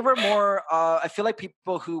know, they were more. I feel like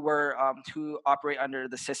people who were who operate under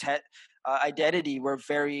the cishet identity were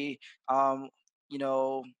very, you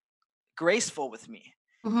know, graceful with me.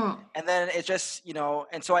 And then it just, you know,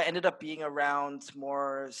 and so I ended up being around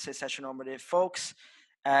more cis heteronormative folks,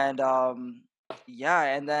 and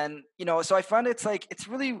and then, you know, so I find it's like it's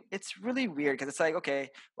really weird because it's like,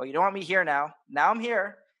 okay, well, you don't want me here now I'm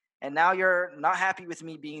here, and now you're not happy with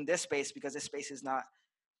me being in this space because this space is not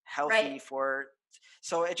healthy for,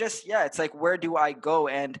 so it just, it's like, where do I go?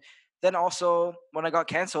 And then also when I got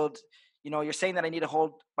canceled, you know, you're saying that I need to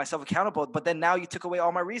hold myself accountable, but then now you took away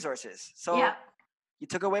all my resources. So you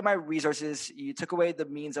took away my resources, you took away the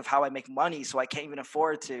means of how I make money, so I can't even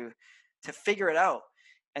afford to figure it out.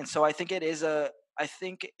 And so I think it is you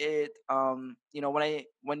know,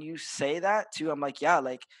 when you say that too, I'm like,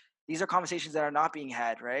 like, these are conversations that are not being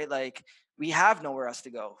had, right? Like, we have nowhere else to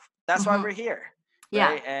go. That's why we're here.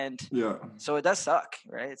 Right. And so it does suck,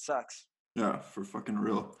 right? It sucks. Yeah, for fucking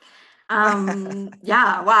real.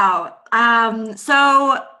 Wow.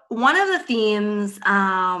 So one of the themes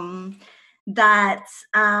that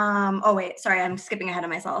oh wait, sorry, I'm skipping ahead of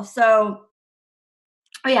myself. So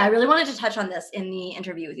I really wanted to touch on this in the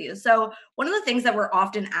interview with you. So one of the things that we're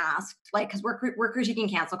often asked, like, because we're critiquing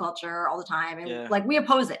cancel culture all the time, and like, we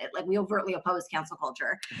oppose it, like, we overtly oppose cancel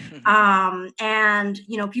culture. And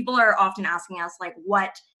you know, people are often asking us, like,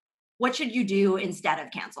 what should you do instead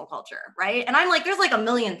of cancel culture, right? And I'm like, there's like a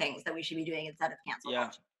million things that we should be doing instead of cancel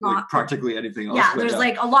culture. Like practically anything else. Yeah, there's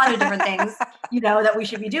like a lot of different things, you know, that we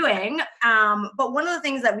should be doing. But one of the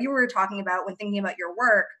things that we were talking about when thinking about your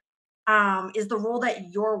work is the role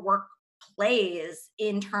that your work plays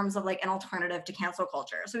in terms of like an alternative to cancel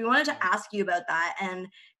culture. So we wanted to ask you about that, and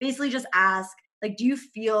basically just ask, like, do you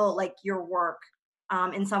feel like your work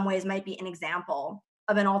in some ways might be an example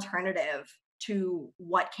of an alternative to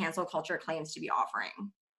what cancel culture claims to be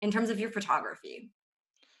offering in terms of your photography?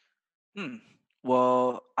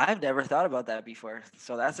 Well, I've never thought about that before,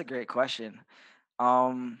 so that's a great question.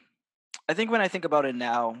 I think when I think about it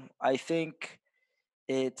now, I think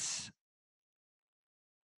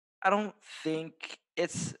I don't think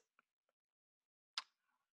it's.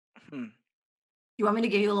 You want me to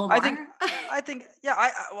give you a little more? I think,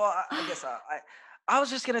 I guess I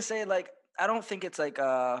was just gonna say, like, I don't think it's like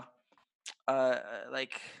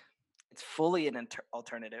like it's fully an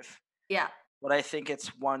alternative. Yeah. But I think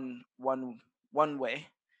it's one way.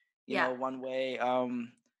 You know, one way.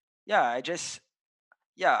 I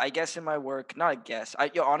guess in my work, not I guess.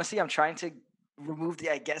 Honestly, I'm trying to remove the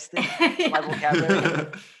I guess thing from my vocabulary.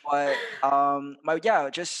 But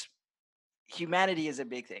just humanity is a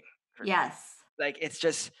big thing. Yes. Like, it's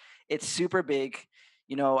super big.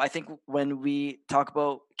 You know, I think when we talk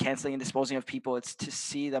about canceling and disposing of people, it's to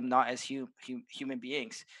see them not as human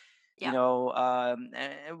beings. You know,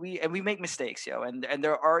 and we make mistakes, and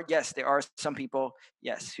there are some people,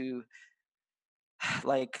 who,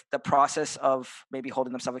 like, the process of maybe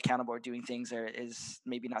holding themselves accountable or doing things is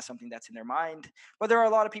maybe not something that's in their mind. But there are a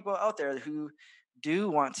lot of people out there who do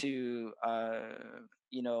want to,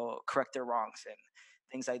 you know, correct their wrongs and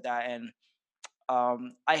things like that. And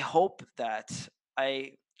I hope that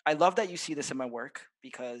I love that you see this in my work,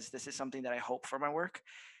 because this is something that I hope for my work,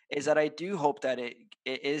 is that I do hope that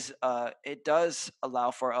it does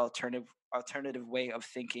allow for alternative way of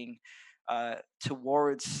thinking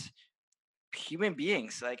towards human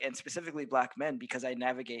beings, like, and specifically Black men, because I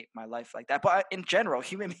navigate my life like that. But in general,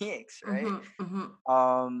 human beings, right? Mm-hmm,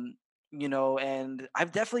 mm-hmm. And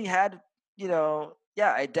I've definitely had,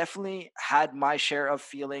 I definitely had my share of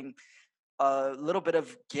feeling a little bit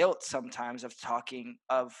of guilt sometimes of talking,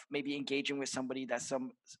 of maybe engaging with somebody that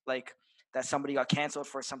somebody got canceled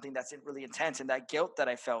for something that's really intense, and that guilt that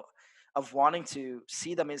I felt of wanting to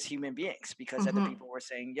see them as human beings, because other Mm-hmm. people were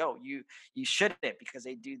saying, yo, you shouldn't, because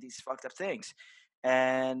they do these fucked up things.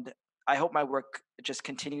 And I hope my work just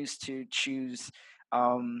continues to choose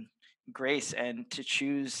um grace, and to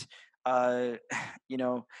choose uh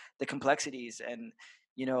the complexities, and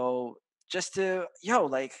you know just to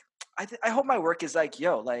like I hope my work is like,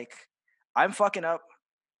 like, I'm fucking up,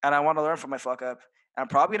 and I want to learn from my fuck up. And I'm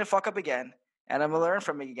probably gonna fuck up again, and I'm gonna learn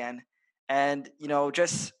from it again. And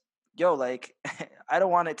just like, I don't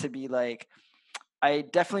want it to be like, I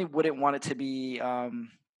definitely wouldn't want it to be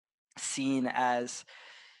seen as,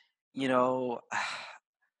 you know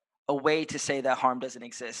a way to say that harm doesn't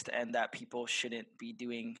exist and that people shouldn't be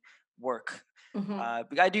doing work. Mm-hmm.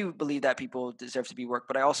 But I do believe that people deserve to be work,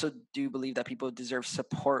 but I also do believe that people deserve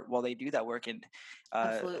support while they do that work. And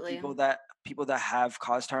Absolutely. people that have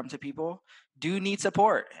caused harm to people do need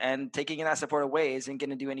support, and taking that support away isn't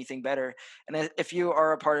going to do anything better. And if you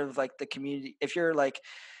are a part of like the community, if you're like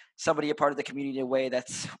somebody a part of the community in a way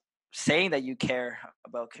that's saying that you care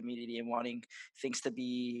about community and wanting things to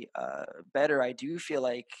be better, I do feel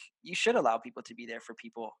like you should allow people to be there for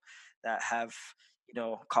people that have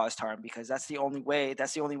caused harm, because that's the only way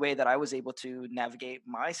that I was able to navigate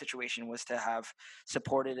my situation, was to have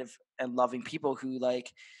supportive and loving people who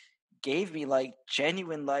like gave me like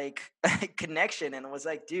genuine like connection, and was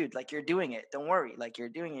like, dude, like, you're doing it, don't worry, like, you're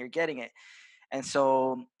doing it, you're getting it. And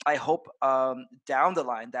so I hope down the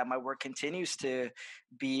line that my work continues to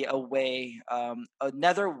be a way,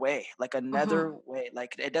 another way, like Mm-hmm. another way.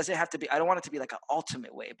 Like, it doesn't have to be, I don't want it to be like an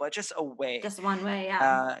ultimate way, but just a way. Just one way,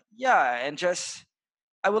 yeah. Yeah. And just,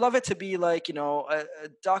 I would love it to be like, a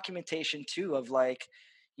documentation too of like,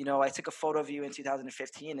 I took a photo of you in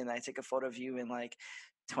 2015, and I took a photo of you in like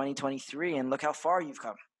 2023, and look how far you've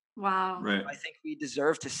come. Wow. Right. I think we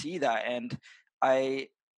deserve to see that. And I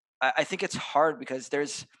I think it's hard because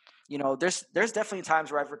there's definitely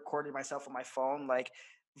times where I've recorded myself on my phone, like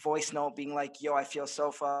voice note being like, yo, I feel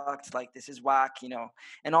so fucked, like this is whack,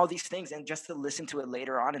 and all these things. And just to listen to it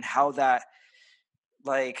later on, and how that,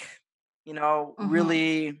 like, Mm-hmm.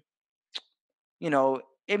 really,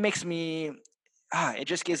 it makes me, it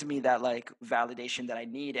just gives me that like validation that I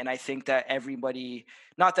need. And I think that everybody,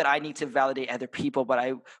 not that I need to validate other people, but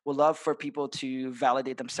I would love for people to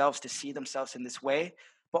validate themselves, to see themselves in this way,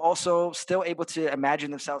 but also still able to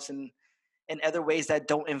imagine themselves in other ways that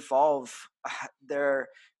don't involve their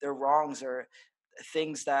wrongs, or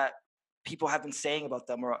things that people have been saying about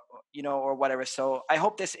them, or or whatever. So I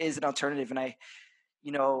hope this is an alternative. And I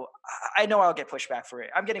know I'll get pushback for it.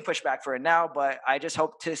 I'm getting pushback for it now, but I just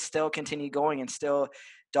hope to still continue going and still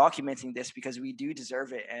documenting this, because we do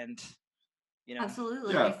deserve it. And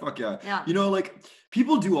Absolutely. Yeah, fuck yeah. Yeah. Like,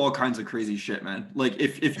 people do all kinds of crazy shit, man. Like,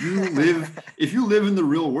 if you live in the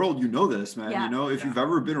real world, you know this, man. Yeah. If you've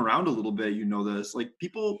ever been around a little bit, you know this. Like,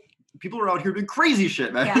 people are out here doing crazy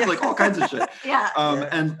shit, man. Yeah. Like, all kinds of shit. Yeah.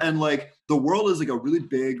 And like, the world is like a really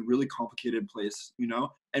big, really complicated place,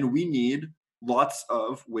 and we need lots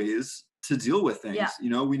of ways to deal with things.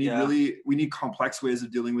 Yeah. We need Yeah. we need complex ways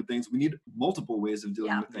of dealing with things. We need multiple ways of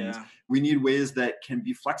dealing Yeah. with things. Yeah. We need ways that can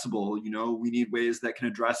be flexible. We need ways that can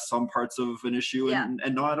address some parts of an issue Yeah.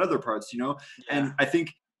 and not other parts. And I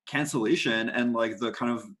think cancellation and like the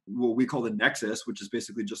kind of what we call the nexus, which is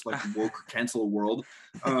basically just like the woke cancel world,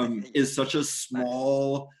 is such a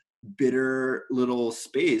small, bitter little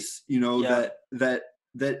space, Yeah. that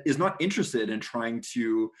is not interested in trying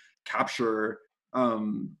to capture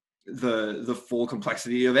the full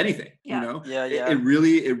complexity of anything. Yeah. Yeah. It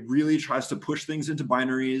really tries to push things into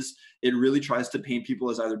binaries. It really tries to paint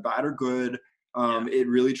people as either bad or good. It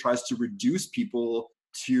really tries to reduce people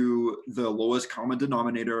to the lowest common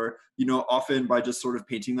denominator, often by just sort of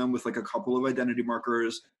painting them with like a couple of identity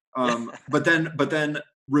markers, but then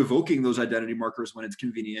revoking those identity markers when it's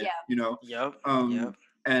convenient. Yep.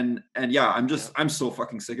 And yeah, I'm so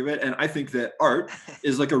fucking sick of it. And I think that art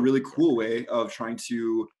is like a really cool way of trying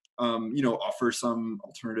to offer some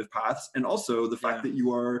alternative paths. And also the fact that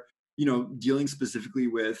you are dealing specifically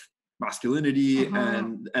with masculinity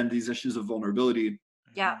and these issues of vulnerability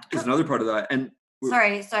is another part of that. And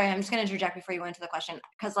sorry, I'm just gonna interject before you go into the question,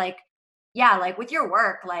 because like, yeah, like with your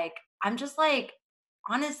work, like I'm just like,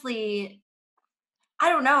 honestly, I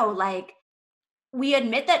don't know, like we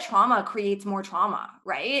admit that trauma creates more trauma,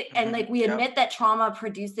 right? Mm-hmm. And like we admit that trauma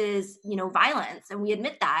produces, violence, and we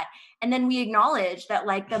admit that. And then we acknowledge that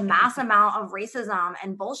like the mass amount of racism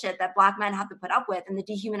and bullshit that Black men have to put up with and the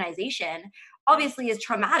dehumanization obviously is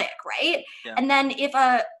traumatic, right? Yeah. And then if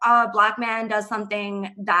a Black man does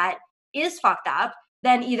something that is fucked up,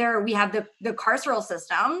 then either we have the carceral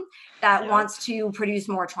system that wants to produce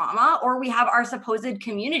more trauma, or we have our supposed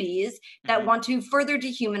communities that want to further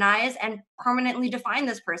dehumanize and permanently define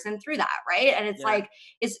this person through that, right? And it's like,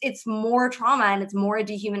 it's more trauma and it's more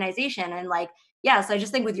dehumanization. And like, so I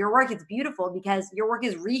just think with your work, it's beautiful because your work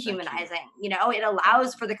is rehumanizing, it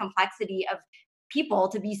allows for the complexity of people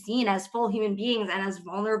to be seen as full human beings and as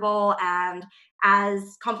vulnerable and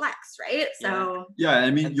as complex, right? So I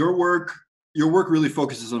mean, your work really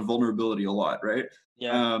focuses on vulnerability a lot, right?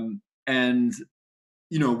 Yeah. And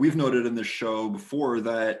we've noted in this show before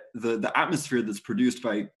that the atmosphere that's produced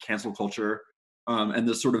by cancel culture and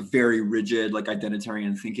the sort of very rigid like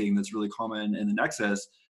identitarian thinking that's really common in the Nexus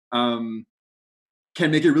can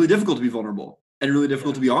make it really difficult to be vulnerable and really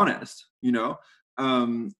difficult to be honest,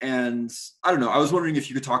 and I don't know, I was wondering if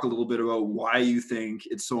you could talk a little bit about why you think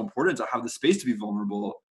it's so important to have the space to be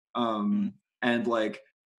vulnerable. And like,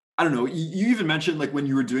 I don't know, you even mentioned like when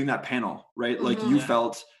you were doing that panel, right? Like you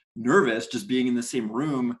felt nervous just being in the same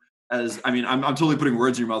room as, I mean, I'm totally putting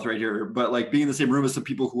words in your mouth right here, but like being in the same room as some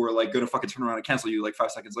people who are like going to fucking turn around and cancel you like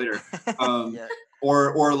 5 seconds later.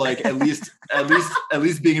 Or like at least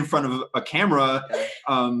being in front of a camera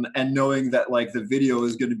and knowing that like the video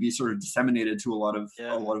is going to be sort of disseminated to a lot of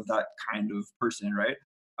that kind of person, right?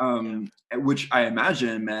 Which I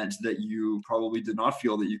imagine meant that you probably did not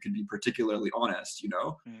feel that you could be particularly honest,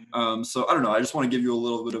 So I don't know, I just want to give you a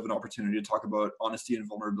little bit of an opportunity to talk about honesty and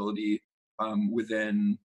vulnerability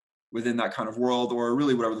within that kind of world, or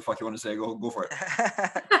really whatever the fuck you want to say. Go for it.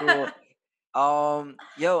 Cool.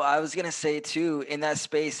 I was gonna say too, in that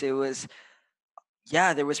space it was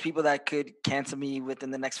there was people that could cancel me within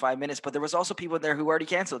the next 5 minutes, but there was also people there who already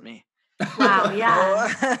canceled me. Wow,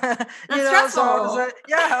 yeah. That's stressful. So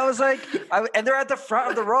I was like, and they're at the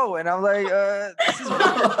front of the row, and I'm like, this is weird.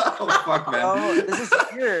 Oh, fuck, man. This is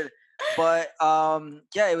weird. But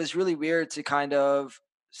it was really weird to kind of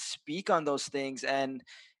speak on those things, and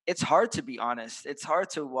it's hard to be honest. It's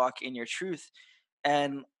hard to walk in your truth,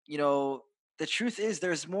 and the truth is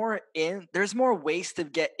there's more ways to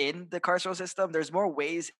get in the carceral system. There's more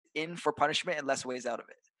ways in for punishment and less ways out of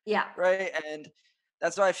it. Yeah. Right. And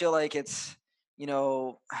that's why I feel like it's,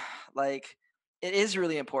 like it is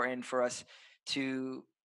really important for us to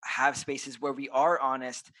have spaces where we are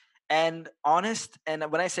honest. And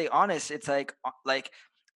when I say honest, it's like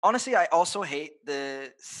honestly, I also hate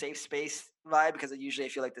the safe space vibe because usually I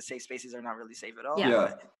feel like the safe spaces are not really safe at all.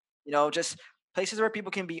 Yeah. But, just places where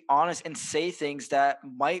people can be honest and say things that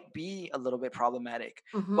might be a little bit problematic,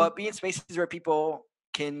 but be in spaces where people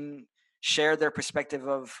can share their perspective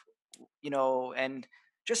of, and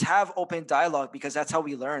just have open dialogue, because that's how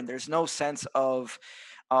we learn. There's no sense of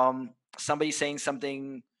somebody saying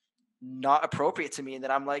something not appropriate to me and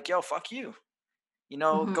then I'm like, yo, fuck you.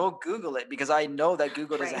 Go Google it, because I know that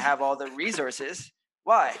Google doesn't have all the resources.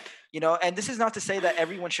 Why? And this is not to say that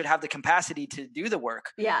everyone should have the capacity to do the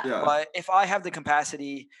work. Yeah. But if I have the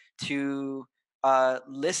capacity to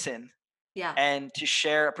listen and to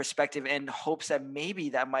share a perspective in hopes that maybe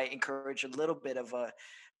that might encourage a little bit of a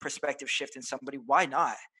perspective shift in somebody, why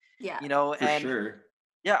not? Yeah. For sure.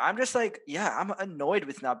 Yeah, I'm just like, I'm annoyed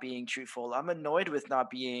with not being truthful. I'm annoyed with not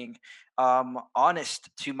being honest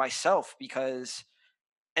to myself,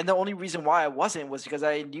 and the only reason why I wasn't was because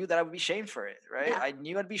I knew that I would be shamed for it, right? Yeah. I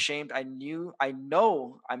knew I'd be shamed. I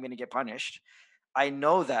know I'm going to get punished. I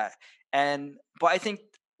know that. But I think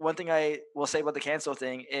one thing I will say about the cancel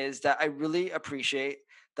thing is that I really appreciate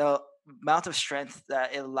the amount of strength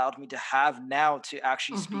that it allowed me to have now to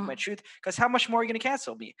actually speak my truth. Because how much more are you going to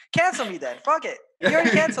cancel me? Cancel me then. Fuck it. You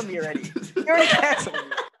already canceled me already. You already canceled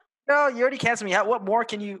me. No, you already canceled me. What more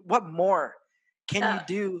can you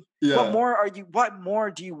do? Yeah. What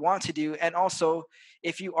more do you want to do? And also,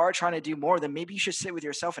 if you are trying to do more, then maybe you should sit with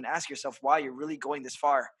yourself and ask yourself why you're really going this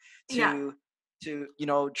far to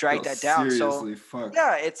drag that down. Seriously, fuck.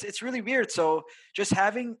 Yeah, it's really weird. So just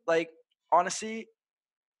having, like, honestly,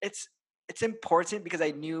 it's important, because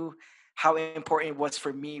I knew how important it was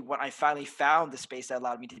for me when I finally found the space that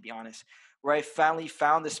allowed me to be honest, where I finally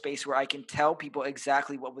found the space where I can tell people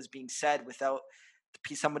exactly what was being said without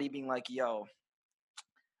somebody being like, yo,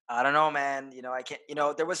 I don't know, man. I can't,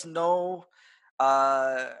 there wasn't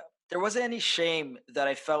any shame that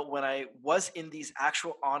I felt when I was in these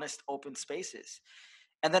actual honest, open spaces.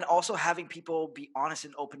 And then also having people be honest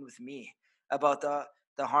and open with me. about the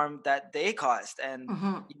harm that they caused, and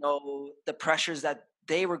you know, the pressures that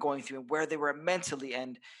they were going through and where they were mentally,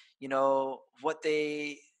 and you know, what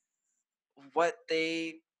they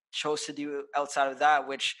chose to do outside of that,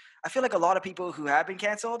 which I feel like a lot of people who have been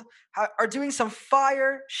canceled are doing some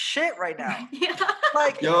fire shit right now. Yeah.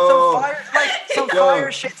 Like Yo. some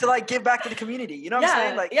fire shit to like give back to the community. You know what I'm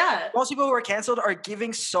saying? Like Yeah. most people who are canceled are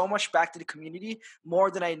giving so much back to the community,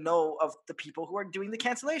 more than I know of the people who are doing the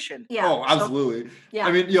cancellation. Yeah. Oh, absolutely. Yeah.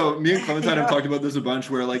 I mean, yo, me and Clementine have talked about this a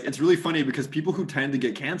bunch, where like it's really funny because people who tend to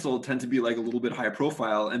get canceled tend to be like a little bit high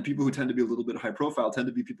profile, and people who tend to be a little bit high profile tend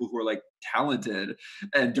to be people who are like talented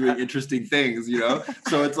and doing interesting things, you know?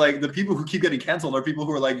 So it's like the people who keep getting canceled are people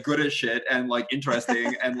who are like good at shit and like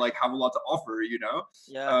interesting and like have a lot to offer, you know?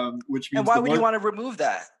 Yeah. Which means and why would you want to remove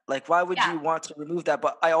that? Like, why would Yeah. you want to remove that?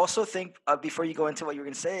 But I also think, before you go into what you were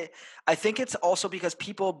going to say, I think it's also because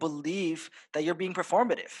people believe that you're being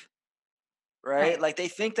performative, right? Like they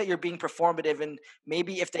think that you're being performative, and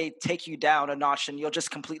maybe if they take you down a notch, then you'll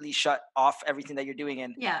just completely shut off everything that you're doing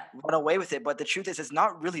and run away with it. But the truth is, it's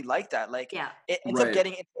not really like that. Like it ends up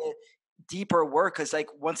getting into deeper work, because like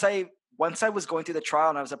once I was going through the trial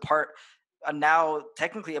and I was now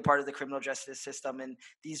technically a part of the criminal justice system in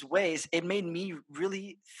these ways, it made me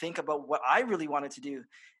really think about what I really wanted to do,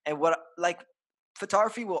 and what, like,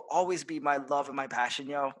 photography will always be my love and my passion,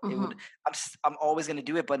 yo. I'm always going to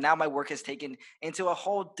do it, but now my work has taken into a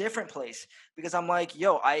whole different place, because I'm like,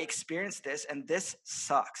 yo, I experienced this and this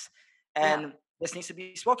sucks, and this needs to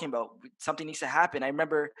be spoken about. Something needs to happen. I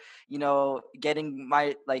remember, you know, getting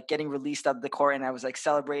released out of the court, and I was like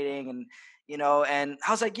celebrating, and you know, and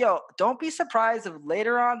I was like, yo, don't be surprised if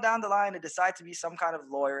later on down the line I decide to be some kind of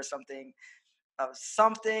lawyer or something,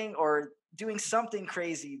 or doing something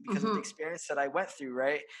crazy because of the experience that I went through,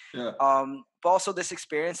 right? Yeah. But also this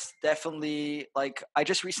experience definitely, like, I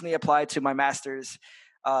just recently applied to my master's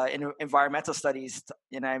in environmental studies,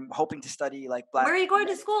 and I'm hoping to study like Black. Where are you going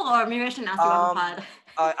to school? Or maybe I shouldn't ask you on the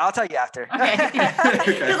pod. I'll tell you after. Okay.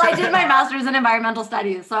 Because I did my master's in environmental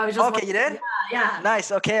studies, so I was just okay. You did? Yeah.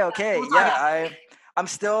 Nice. Okay. I'm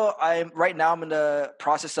right now. I'm in the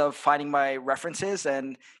process of finding my references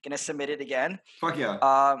and gonna submit it again. Fuck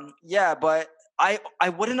yeah. Yeah, but I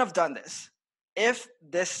wouldn't have done this if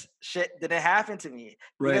this shit didn't happen to me.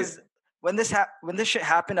 Right. Because when this shit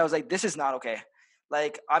happened, I was like, this is not okay.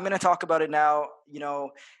 Like, I'm gonna talk about it now, you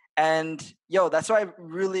know. And yo, that's why I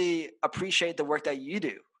really appreciate the work that you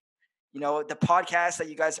do. You know, the podcast that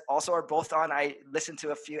you guys also are both on. I listened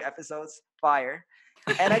to a few episodes, fire.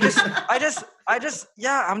 And I just,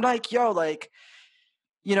 yeah, I'm like, yo, like,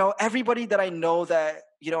 you know, everybody that I know that,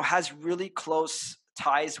 you know, has really close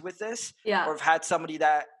ties with this, or have had somebody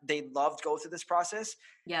that they loved go through this process,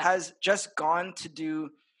 has just gone to do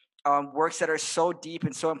works that are so deep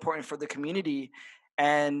and so important for the community.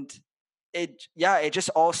 And it just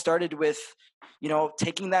all started with, you know,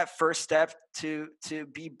 taking that first step to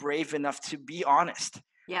be brave enough to be honest.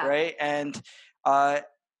 Right. And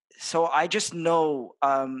so I just know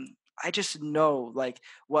like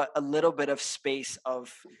what a little bit of space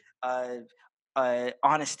of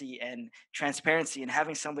honesty and transparency, and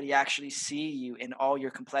having somebody actually see you in all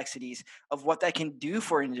your complexities of what that can do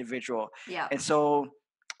for an individual. And so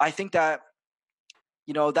I think that,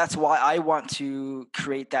 you know, that's why I want to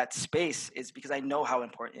create that space, is because I know how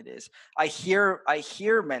important it is. I hear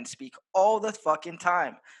men speak all the fucking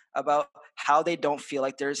time about how they don't feel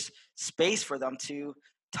like there's space for them to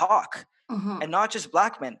talk. And not just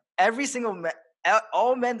Black men. Every single man,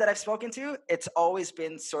 all men that I've spoken to, it's always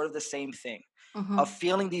been sort of the same thing, of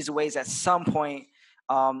feeling these ways at some point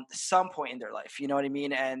in their life. You know what I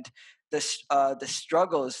mean? And the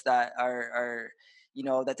struggles that are you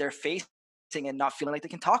know, that they're facing, and not feeling like they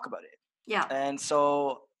can talk about it. And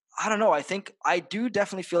so I don't know. I do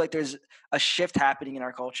definitely feel like there's a shift happening in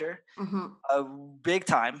our culture, big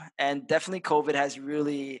time, and definitely COVID has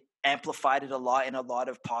really amplified it a lot in a lot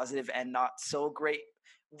of positive and not so great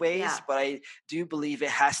ways. But I do believe it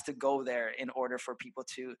has to go there in order for people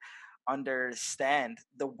to understand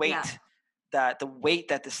the weight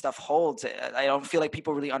that this stuff holds. I don't feel like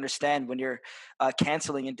people really understand when you're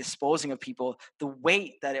canceling and disposing of people, the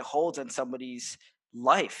weight that it holds on somebody's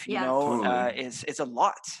life, you know, is a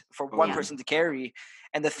lot for one person to carry.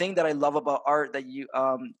 And the thing that I love about art that you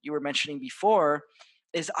were mentioning before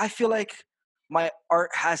is I feel like my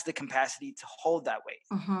art has the capacity to hold that weight.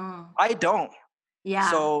 I don't.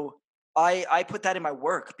 So I put that in my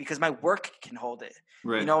work because my work can hold it.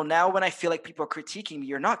 You know, now when I feel like people are critiquing me,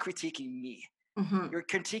 you're not critiquing me. You're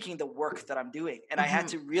critiquing the work that I'm doing. And I had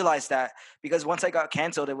to realize that, because once I got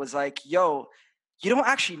canceled, it was like, yo, you don't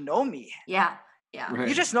actually know me. Yeah. Right.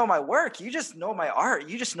 You just know my work. You just know my art.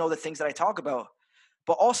 You just know the things that I talk about.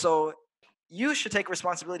 But also, you should take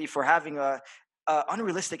responsibility for having a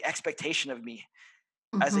unrealistic expectation of me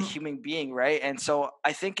as a human being, right? And so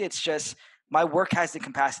I think it's just my work has the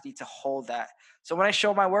capacity to hold that. So when I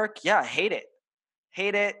show my work, yeah, hate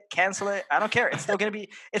it, cancel it. I don't care. It's still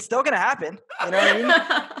gonna happen. You know what I mean?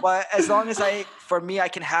 But as long as for me, I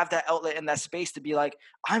can have that outlet and that space to be like,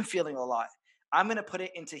 I'm feeling a lot. I'm gonna put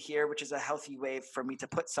it into here, which is a healthy way for me to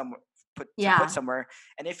put somewhere.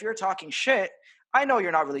 And if you're talking shit, I know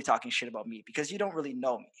you're not really talking shit about me because you don't really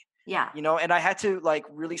know me. Yeah. You know, and I had to like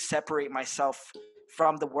really separate myself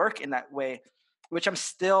from the work in that way, which I'm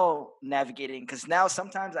still navigating, because now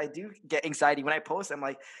sometimes I do get anxiety when I post. I'm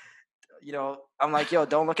like, yo,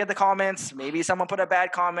 don't look at the comments. Maybe someone put a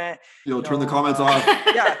bad comment. Turn the comments off.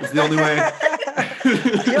 Yeah. It's the only way.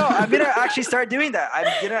 I'm going to actually start doing that. I'm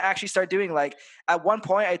going to actually start doing, like, at one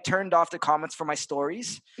point I turned off the comments for my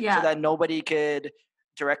stories so that nobody could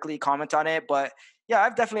directly comment on it. But yeah,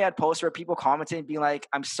 I've definitely had posts where people commented being like,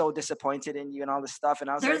 I'm so disappointed in you and all this stuff. And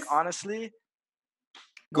I was like, honestly,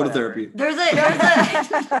 go to therapy. There's a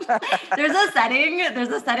setting.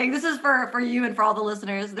 This is for you and for all the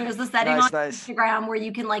listeners. There's a setting on Instagram where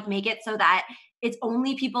you can like make it so that it's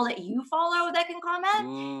only people that you follow that can comment.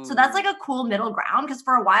 Ooh. So that's like a cool middle ground. Because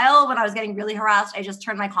for a while when I was getting really harassed, I just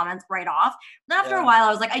turned my comments right off. Then after a while,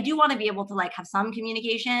 I was like, I do want to be able to like have some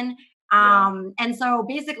communication. And so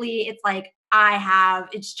basically it's like,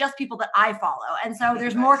 it's just people that I follow. And so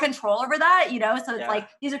there's more control over that, so it's like,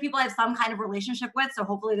 these are people I have some kind of relationship with. So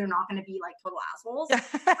hopefully they're not going to be like total assholes.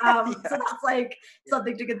 So that's like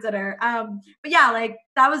something to consider. But yeah, like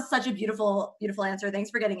that was such a beautiful, beautiful answer. Thanks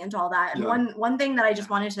for getting into all that. And one thing that I just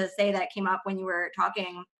wanted to say that came up when you were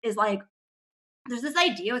talking is like, there's this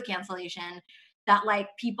idea with cancellation that like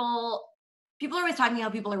people are always talking about how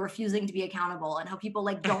people are refusing to be accountable and how people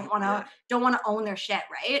like don't want to own their shit.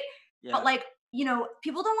 Right. Yeah. But like,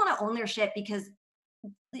 people don't want to own their shit because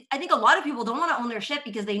I think a lot of people don't want to own their shit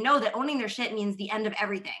because they know that owning their shit means the end of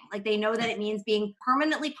everything. Like they know that it means being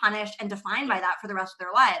permanently punished and defined by that for the rest of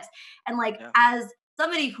their lives. And like, as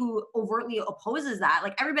somebody who overtly opposes that,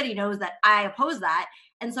 like everybody knows that I oppose that.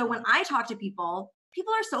 And so when I talk to people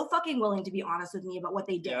are so fucking willing to be honest with me about what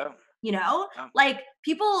they did, like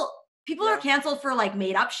people are canceled for like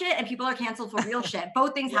made up shit and people are canceled for real shit.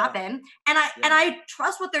 Both things happen. And I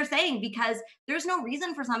trust what they're saying because there's no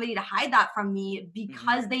reason for somebody to hide that from me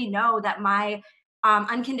because they know that my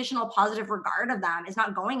unconditional positive regard of them is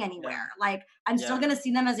not going anywhere. Like I'm still going to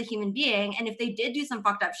see them as a human being. And if they did do some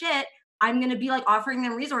fucked up shit, I'm going to be like offering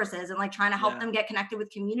them resources and like trying to help them get connected with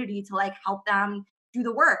community to like help them do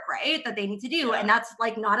the work, right, that they need to do. And that's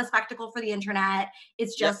like not a spectacle for the internet.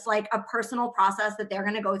 It's just like a personal process that they're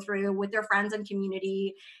going to go through with their friends and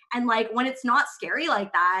community. And like when it's not scary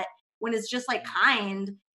like that, when it's just like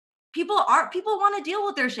kind, people want to deal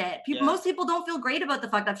with their shit. Most people don't feel great about the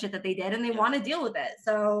fucked up shit that they did and they want to deal with it.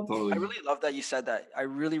 So I really love that you said that. I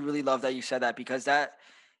really, really love that you said that because that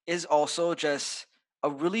is also just a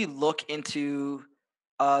really look into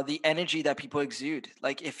the energy that people exude.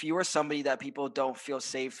 Like if you are somebody that people don't feel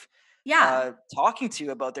safe talking to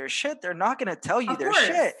about their shit, they're not going to tell you their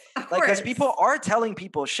shit. Like because people are telling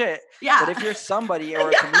people shit. But if you're somebody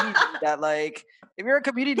or a community that like, if you're a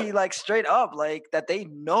community like straight up, like that they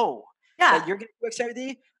know that you're going to do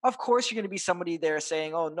everything, of course you're going to be somebody there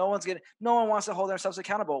saying, oh, no one wants to hold themselves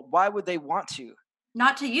accountable. Why would they want to?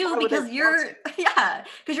 Not to you because you're a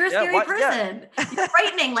scary person. You're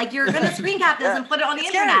frightening. Like you're going to screen cap this and put it on the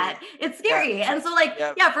internet. It's scary. And so like,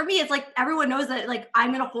 for me, it's like everyone knows that like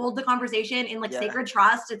I'm going to hold the conversation in like sacred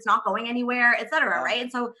trust. It's not going anywhere, etc. Right. And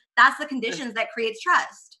so that's the conditions that creates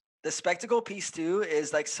trust. The spectacle piece too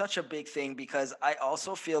is like such a big thing because I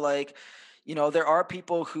also feel like, there are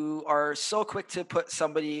people who are so quick to put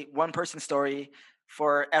one person's story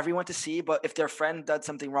for everyone to see. But if their friend does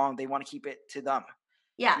something wrong, they want to keep it to them.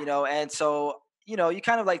 Yeah. And so, you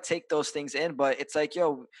kind of like take those things in, but it's like,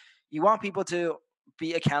 you want people to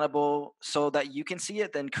be accountable so that you can see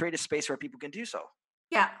it, then create a space where people can do so.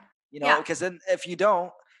 Yeah. Because then if you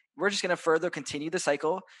don't, we're just going to further continue the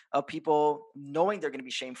cycle of people knowing they're going to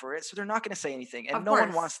be shamed for it. So they're not going to say anything. And no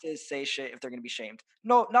one wants to say shit if they're going to be shamed.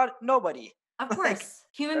 No, nobody. Of course.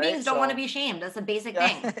 Human beings don't want to be shamed. That's a basic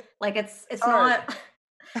thing. Like it's not...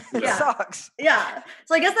 It sucks. Yeah.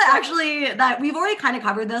 So I guess that we've already kind of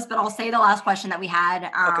covered this, but I'll say the last question that we had,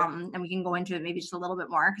 and we can go into it maybe just a little bit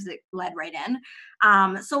more because it led right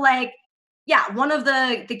in. So like, one of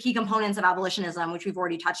the key components of abolitionism, which we've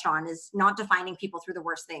already touched on, is not defining people through the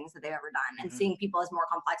worst things that they've ever done and seeing people as more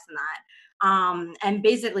complex than that. And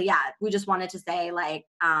basically, we just wanted to say, like,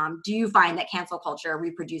 do you find that cancel culture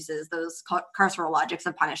reproduces those carceral logics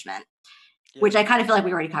of punishment? Yeah. Which I kind of feel like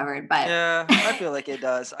we already covered, but yeah, I feel like it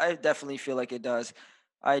does. I definitely feel like it does.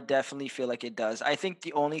 I think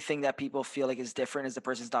the only thing that people feel like is different is the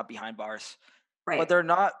person's not behind bars. Right. But they're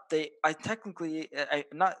not. I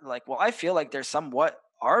feel like they're somewhat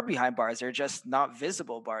are behind bars. They're just not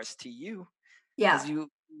visible bars to you. Yeah. Because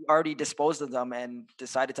you already disposed of them and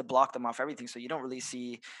decided to block them off everything, so you don't really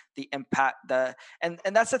see the impact. And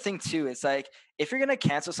that's the thing too. It's like, if you're gonna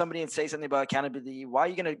cancel somebody and say something about accountability, why are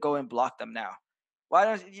you gonna go and block them now? Why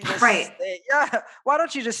don't you just stay? Yeah. Why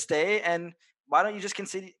don't you just stay, and why don't you just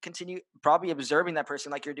continue probably observing that person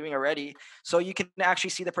like you're doing already, so you can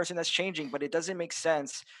actually see the person that's changing? But it doesn't make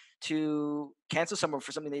sense to cancel someone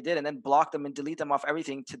for something they did and then block them and delete them off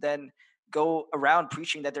everything to then go around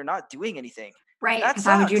preaching that they're not doing anything. Right. Because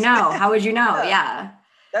how would you know? How would you know? Yeah.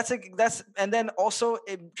 And then also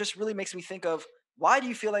it just really makes me think of, why do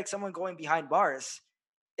you feel like someone going behind bars,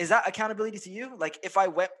 is that accountability to you? Like, if I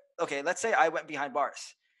went, okay, let's say I went behind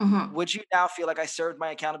bars. Mm-hmm. Would you now feel like I served my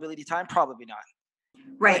accountability time? Probably not.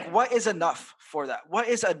 Right. Like, what is enough for that? What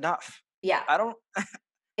is enough? Yeah.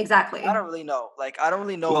 Exactly. I don't really know. Like, I don't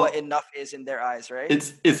really know what enough is in their eyes, right?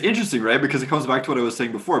 It's interesting, right? Because it comes back to what I was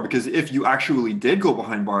saying before. Because if you actually did go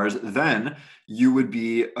behind bars, then you would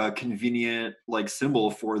be a convenient like symbol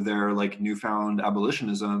for their like newfound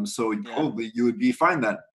abolitionism. So probably you would be fine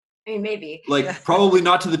then. I mean, maybe. Like, probably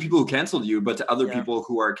not to the people who canceled you, but to other people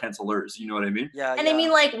who are cancelers. You know what I mean? Yeah. And I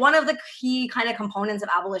mean, like, one of the key kind of components of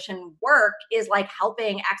abolition work is like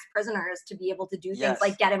helping ex-prisoners to be able to do things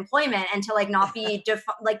like get employment and to like not be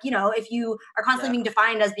like, you know, if you are constantly being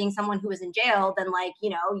defined as being someone who is in jail, then like,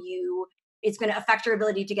 you know, it's going to affect your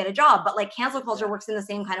ability to get a job. But like, cancel culture works in the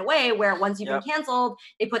same kind of way, where once you've been canceled,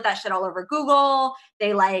 they put that shit all over Google.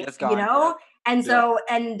 They like, you know. And so,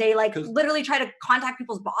 and they like literally try to contact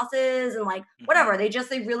people's bosses and like whatever. They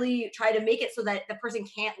really try to make it so that the person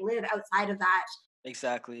can't live outside of that.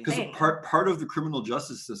 Exactly. Because part of the criminal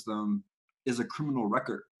justice system is a criminal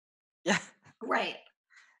record. Yeah. Right.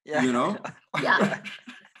 Yeah. You know? Yeah.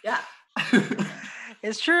 Yeah.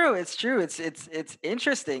 It's true. It's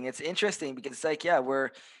interesting. It's interesting because it's like,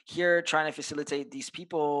 we're here trying to facilitate these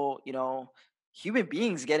people, you know, human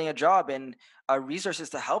beings getting a job and resources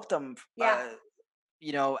to help them,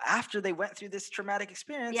 you know, after they went through this traumatic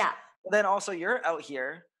experience. Yeah. But then also you're out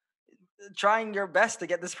here trying your best to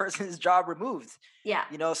get this person's job removed. Yeah.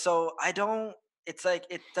 You know, so it's like,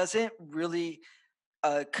 it doesn't really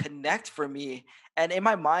connect for me. And in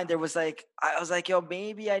my mind, I was like, yo,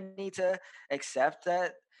 maybe I need to accept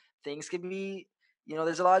that things can be, you know,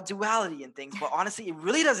 there's a lot of duality in things, but honestly, it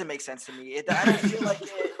really doesn't make sense to me. I don't feel like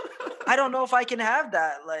it. I don't know if I can have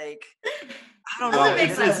that. Like, I don't know.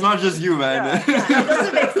 It's not just you, man. Yeah, it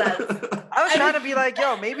doesn't make sense. I was trying to be like,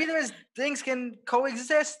 yo, maybe there's things can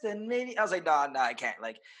coexist, and maybe I was like, no, I can't.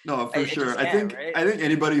 Like, no, for sure. I think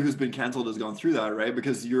anybody who's been canceled has gone through that, right?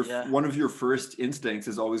 Because one of your first instincts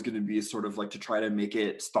is always going to be sort of like to try to make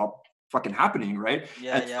it stop fucking happening, right?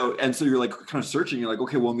 So you're like kind of searching, you're like,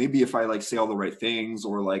 okay, well, maybe if I like say all the right things,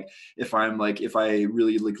 or like if I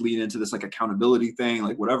really like lean into this like accountability thing,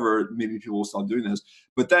 like whatever, maybe people will stop doing this.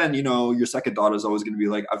 But then, you know, your second thought is always going to be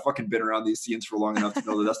like, I've fucking been around these scenes for long enough to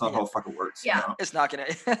know that that's not how it fucking works. Yeah. You know? It's not gonna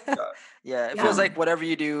it feels like whatever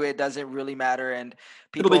you do, it doesn't really matter, and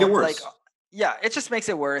people it'll make it worse. Like, it just makes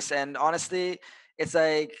it worse. And honestly, it's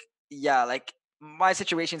like, like my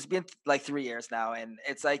situation's been like 3 years now, and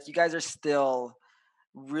it's like you guys are still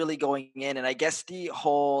really going in. And I guess the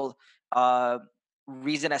whole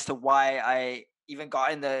reason as to why I even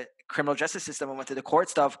got in the criminal justice system and went to the court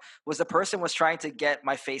stuff was the person was trying to get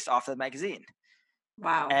my face off the magazine.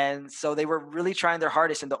 Wow. And so they were really trying their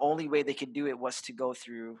hardest, and the only way they could do it was to go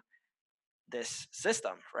through this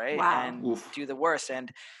system, right? Wow. And do the worst.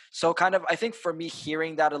 And so kind of, I think for me,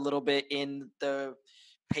 hearing that a little bit in the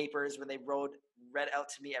papers when they read out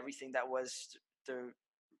to me everything that was the,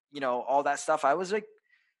 you know, all that stuff, I was like,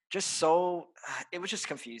 it was just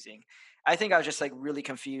confusing. I think I was just like really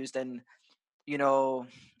confused. And, you know,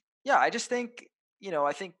 I just think, you know,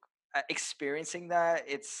 I think experiencing that,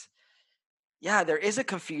 there is a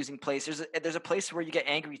confusing place. There's a place where you get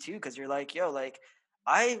angry too, because you're like, yo, like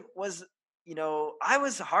I was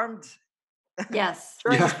harmed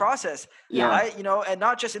during this process. And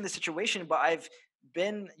not just in this situation, but I've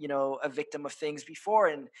been, you know, a victim of things before.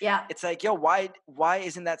 And it's like, yo, why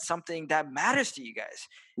isn't that something that matters to you guys?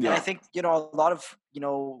 And I think, you know, a lot of, you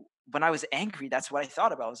know, when I was angry, that's what I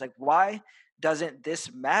thought about. I was like, why doesn't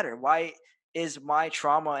this matter? Why is my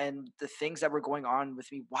trauma and the things that were going on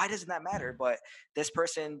with me, why doesn't that matter? But this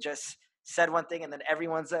person just said one thing and then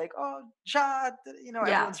everyone's like, oh, Ja,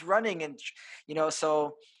 everyone's running. And,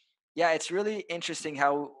 so yeah, it's really interesting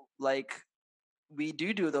how like we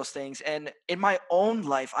do those things. And in my own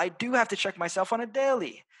life, I do have to check myself on a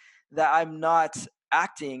daily that I'm not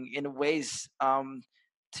acting in ways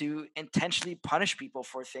to intentionally punish people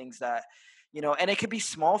for things that, and it could be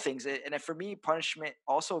small things. And for me, punishment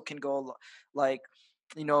also can go like,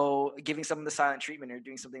 giving someone the silent treatment or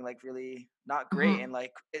doing something like really not great, and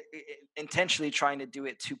like intentionally trying to do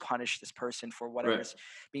it to punish this person for whatever's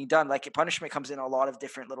being done. Like punishment comes in a lot of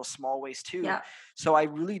different little small ways too. Yeah. So I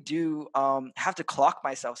really do have to clock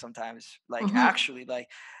myself sometimes. Like actually, like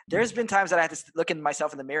there's been times that I had to look in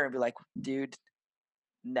myself in the mirror and be like, dude,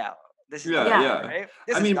 no, this is not okay, right?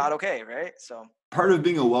 This is not okay, right? So part of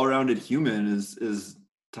being a well-rounded human is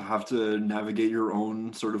to have to navigate your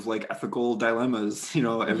own sort of like ethical dilemmas,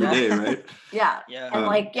 every day, right? Yeah. And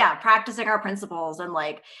like, practicing our principles and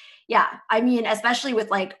like, I mean, especially with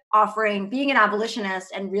like being an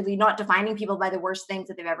abolitionist and really not defining people by the worst things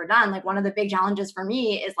that they've ever done. Like one of the big challenges for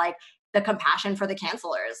me is like the compassion for the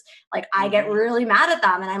cancelers. Like I get really mad at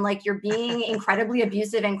them and I'm like, you're being incredibly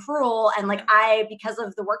abusive and cruel. And like because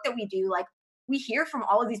of the work that we do, like we hear from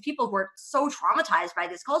all of these people who are so traumatized by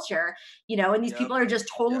this culture, and these people are just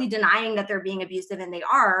totally denying that they're being abusive, and they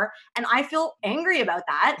are. And I feel angry about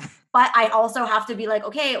that. But I also have to be like,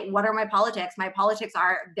 okay, what are my politics? My politics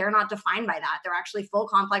they're not defined by that. They're actually full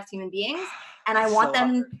complex human beings. And I want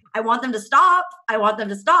them to stop. I want them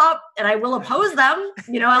to stop. And I will oppose them.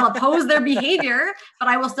 I'll oppose their behavior, but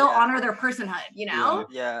I will still honor their personhood,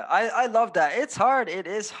 Yeah. I love that. It's hard. It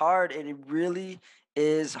is hard. It really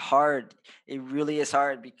is hard. It really is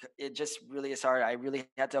hard because it just really is hard. I really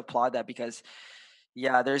had to applaud that because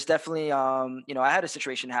there's definitely I had a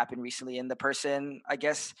situation happen recently, and the person, I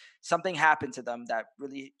guess something happened to them that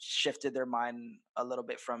really shifted their mind a little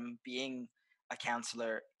bit from being a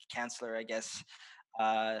counselor, I guess.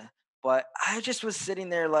 But I just was sitting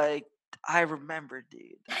there like, I remember,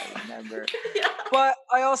 dude. I remember. But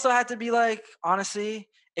I also had to be like, honestly,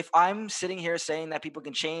 if I'm sitting here saying that people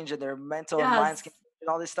can change and their mental and minds can change and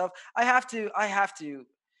all this stuff, I have to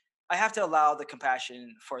allow the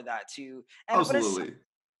compassion for that too. And absolutely.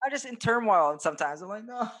 I'm just in turmoil, and sometimes I'm like,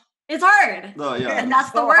 no, it's hard. No, yeah, and that's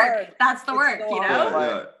the work. Hard. That's the work,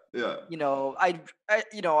 Yeah.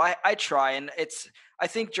 I try, and I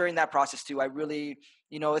think during that process too, I really,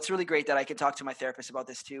 it's really great that I can talk to my therapist about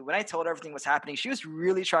this too. When I told her everything was happening, she was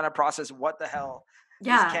really trying to process what the hell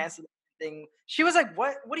this canceling thing. She was like,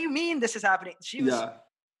 what do you mean this is happening? She was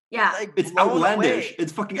like, it's outlandish.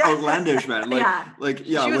 It's fucking outlandish, man. Like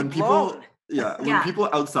when people when people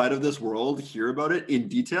outside of this world hear about it in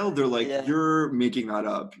detail, they're like, you're making that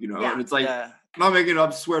up, and it's like, I'm not making it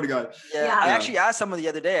up, swear to God. I actually asked someone the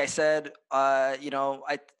other day, I said, I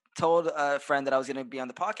told a friend that I was going to be on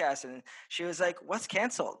the podcast, and she was like, what's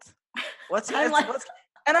canceled? What's and I was like, what?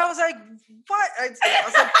 I was like,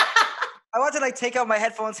 I wanted to like take out my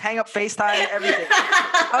headphones, hang up FaceTime, everything.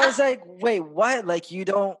 I was like, wait, what? Like,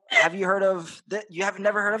 have you heard of this? You have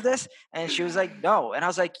never heard of this? And she was like, no. And I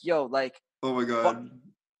was like, yo, like, oh my God.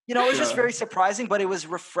 It was just very surprising, but it was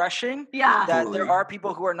refreshing that there are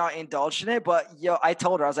people who are not indulged in it. But I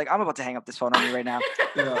told her, I was like, I'm about to hang up this phone on you right now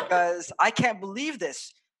because I can't believe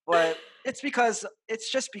this. But it's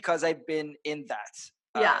just because I've been in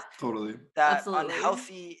that. Totally. That Absolutely.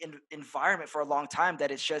 Unhealthy environment for a long time that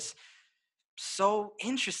it's just so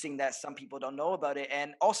interesting that some people don't know about it,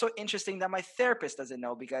 and also interesting that my therapist doesn't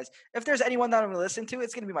know, because if there's anyone that I'm going to listen to,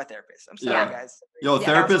 it's going to be my therapist. I'm sorry, guys.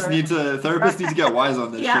 Therapists need to get wise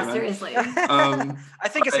on this shit, man. Seriously. I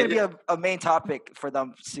think it's going to be a main topic for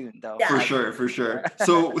them soon, though. For sure.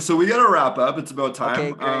 So we got to wrap up. It's about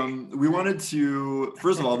time. Okay, we wanted to,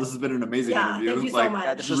 first of all, this has been an amazing interview. Thank you so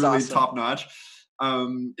much. This was really awesome. Top notch.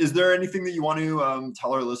 Is there anything that you want to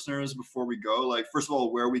tell our listeners before we go? Like, first of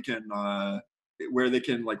all, where they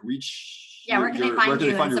can like reach? Where can they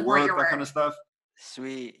find your work, that kind of stuff?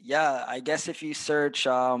 Sweet. Yeah, I guess if you search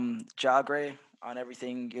Ja Gray on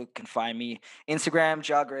everything, you can find me. Instagram,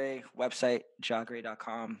 Ja Gray, website,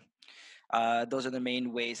 jagray.com. Those are the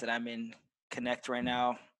main ways that I'm in Connect right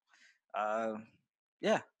now.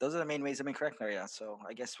 Those are the main ways I'm in Connect right now. So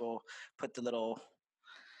I guess we'll put the little,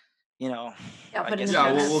 we'll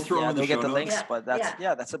throw in the show get the notes. links, but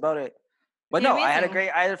that's about it. But no, I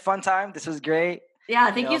had a fun time. This was great.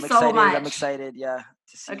 Yeah, thank you so much. I'm excited,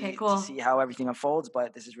 to see how everything unfolds,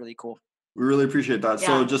 but this is really cool. We really appreciate that. Yeah.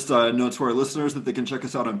 So just note to our listeners that they can check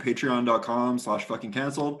us out on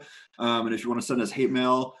patreon.com/fuckingcanceled. And if you want to send us hate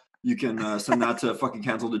mail, you can send that to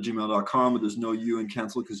fuckingcanceled@gmail.com. But there's no U in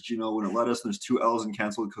canceled because Gmail wouldn't let us. And there's 2 L's in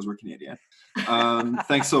canceled because we're Canadian.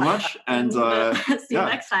 Thanks so much. And see you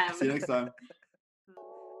next time. See you next time.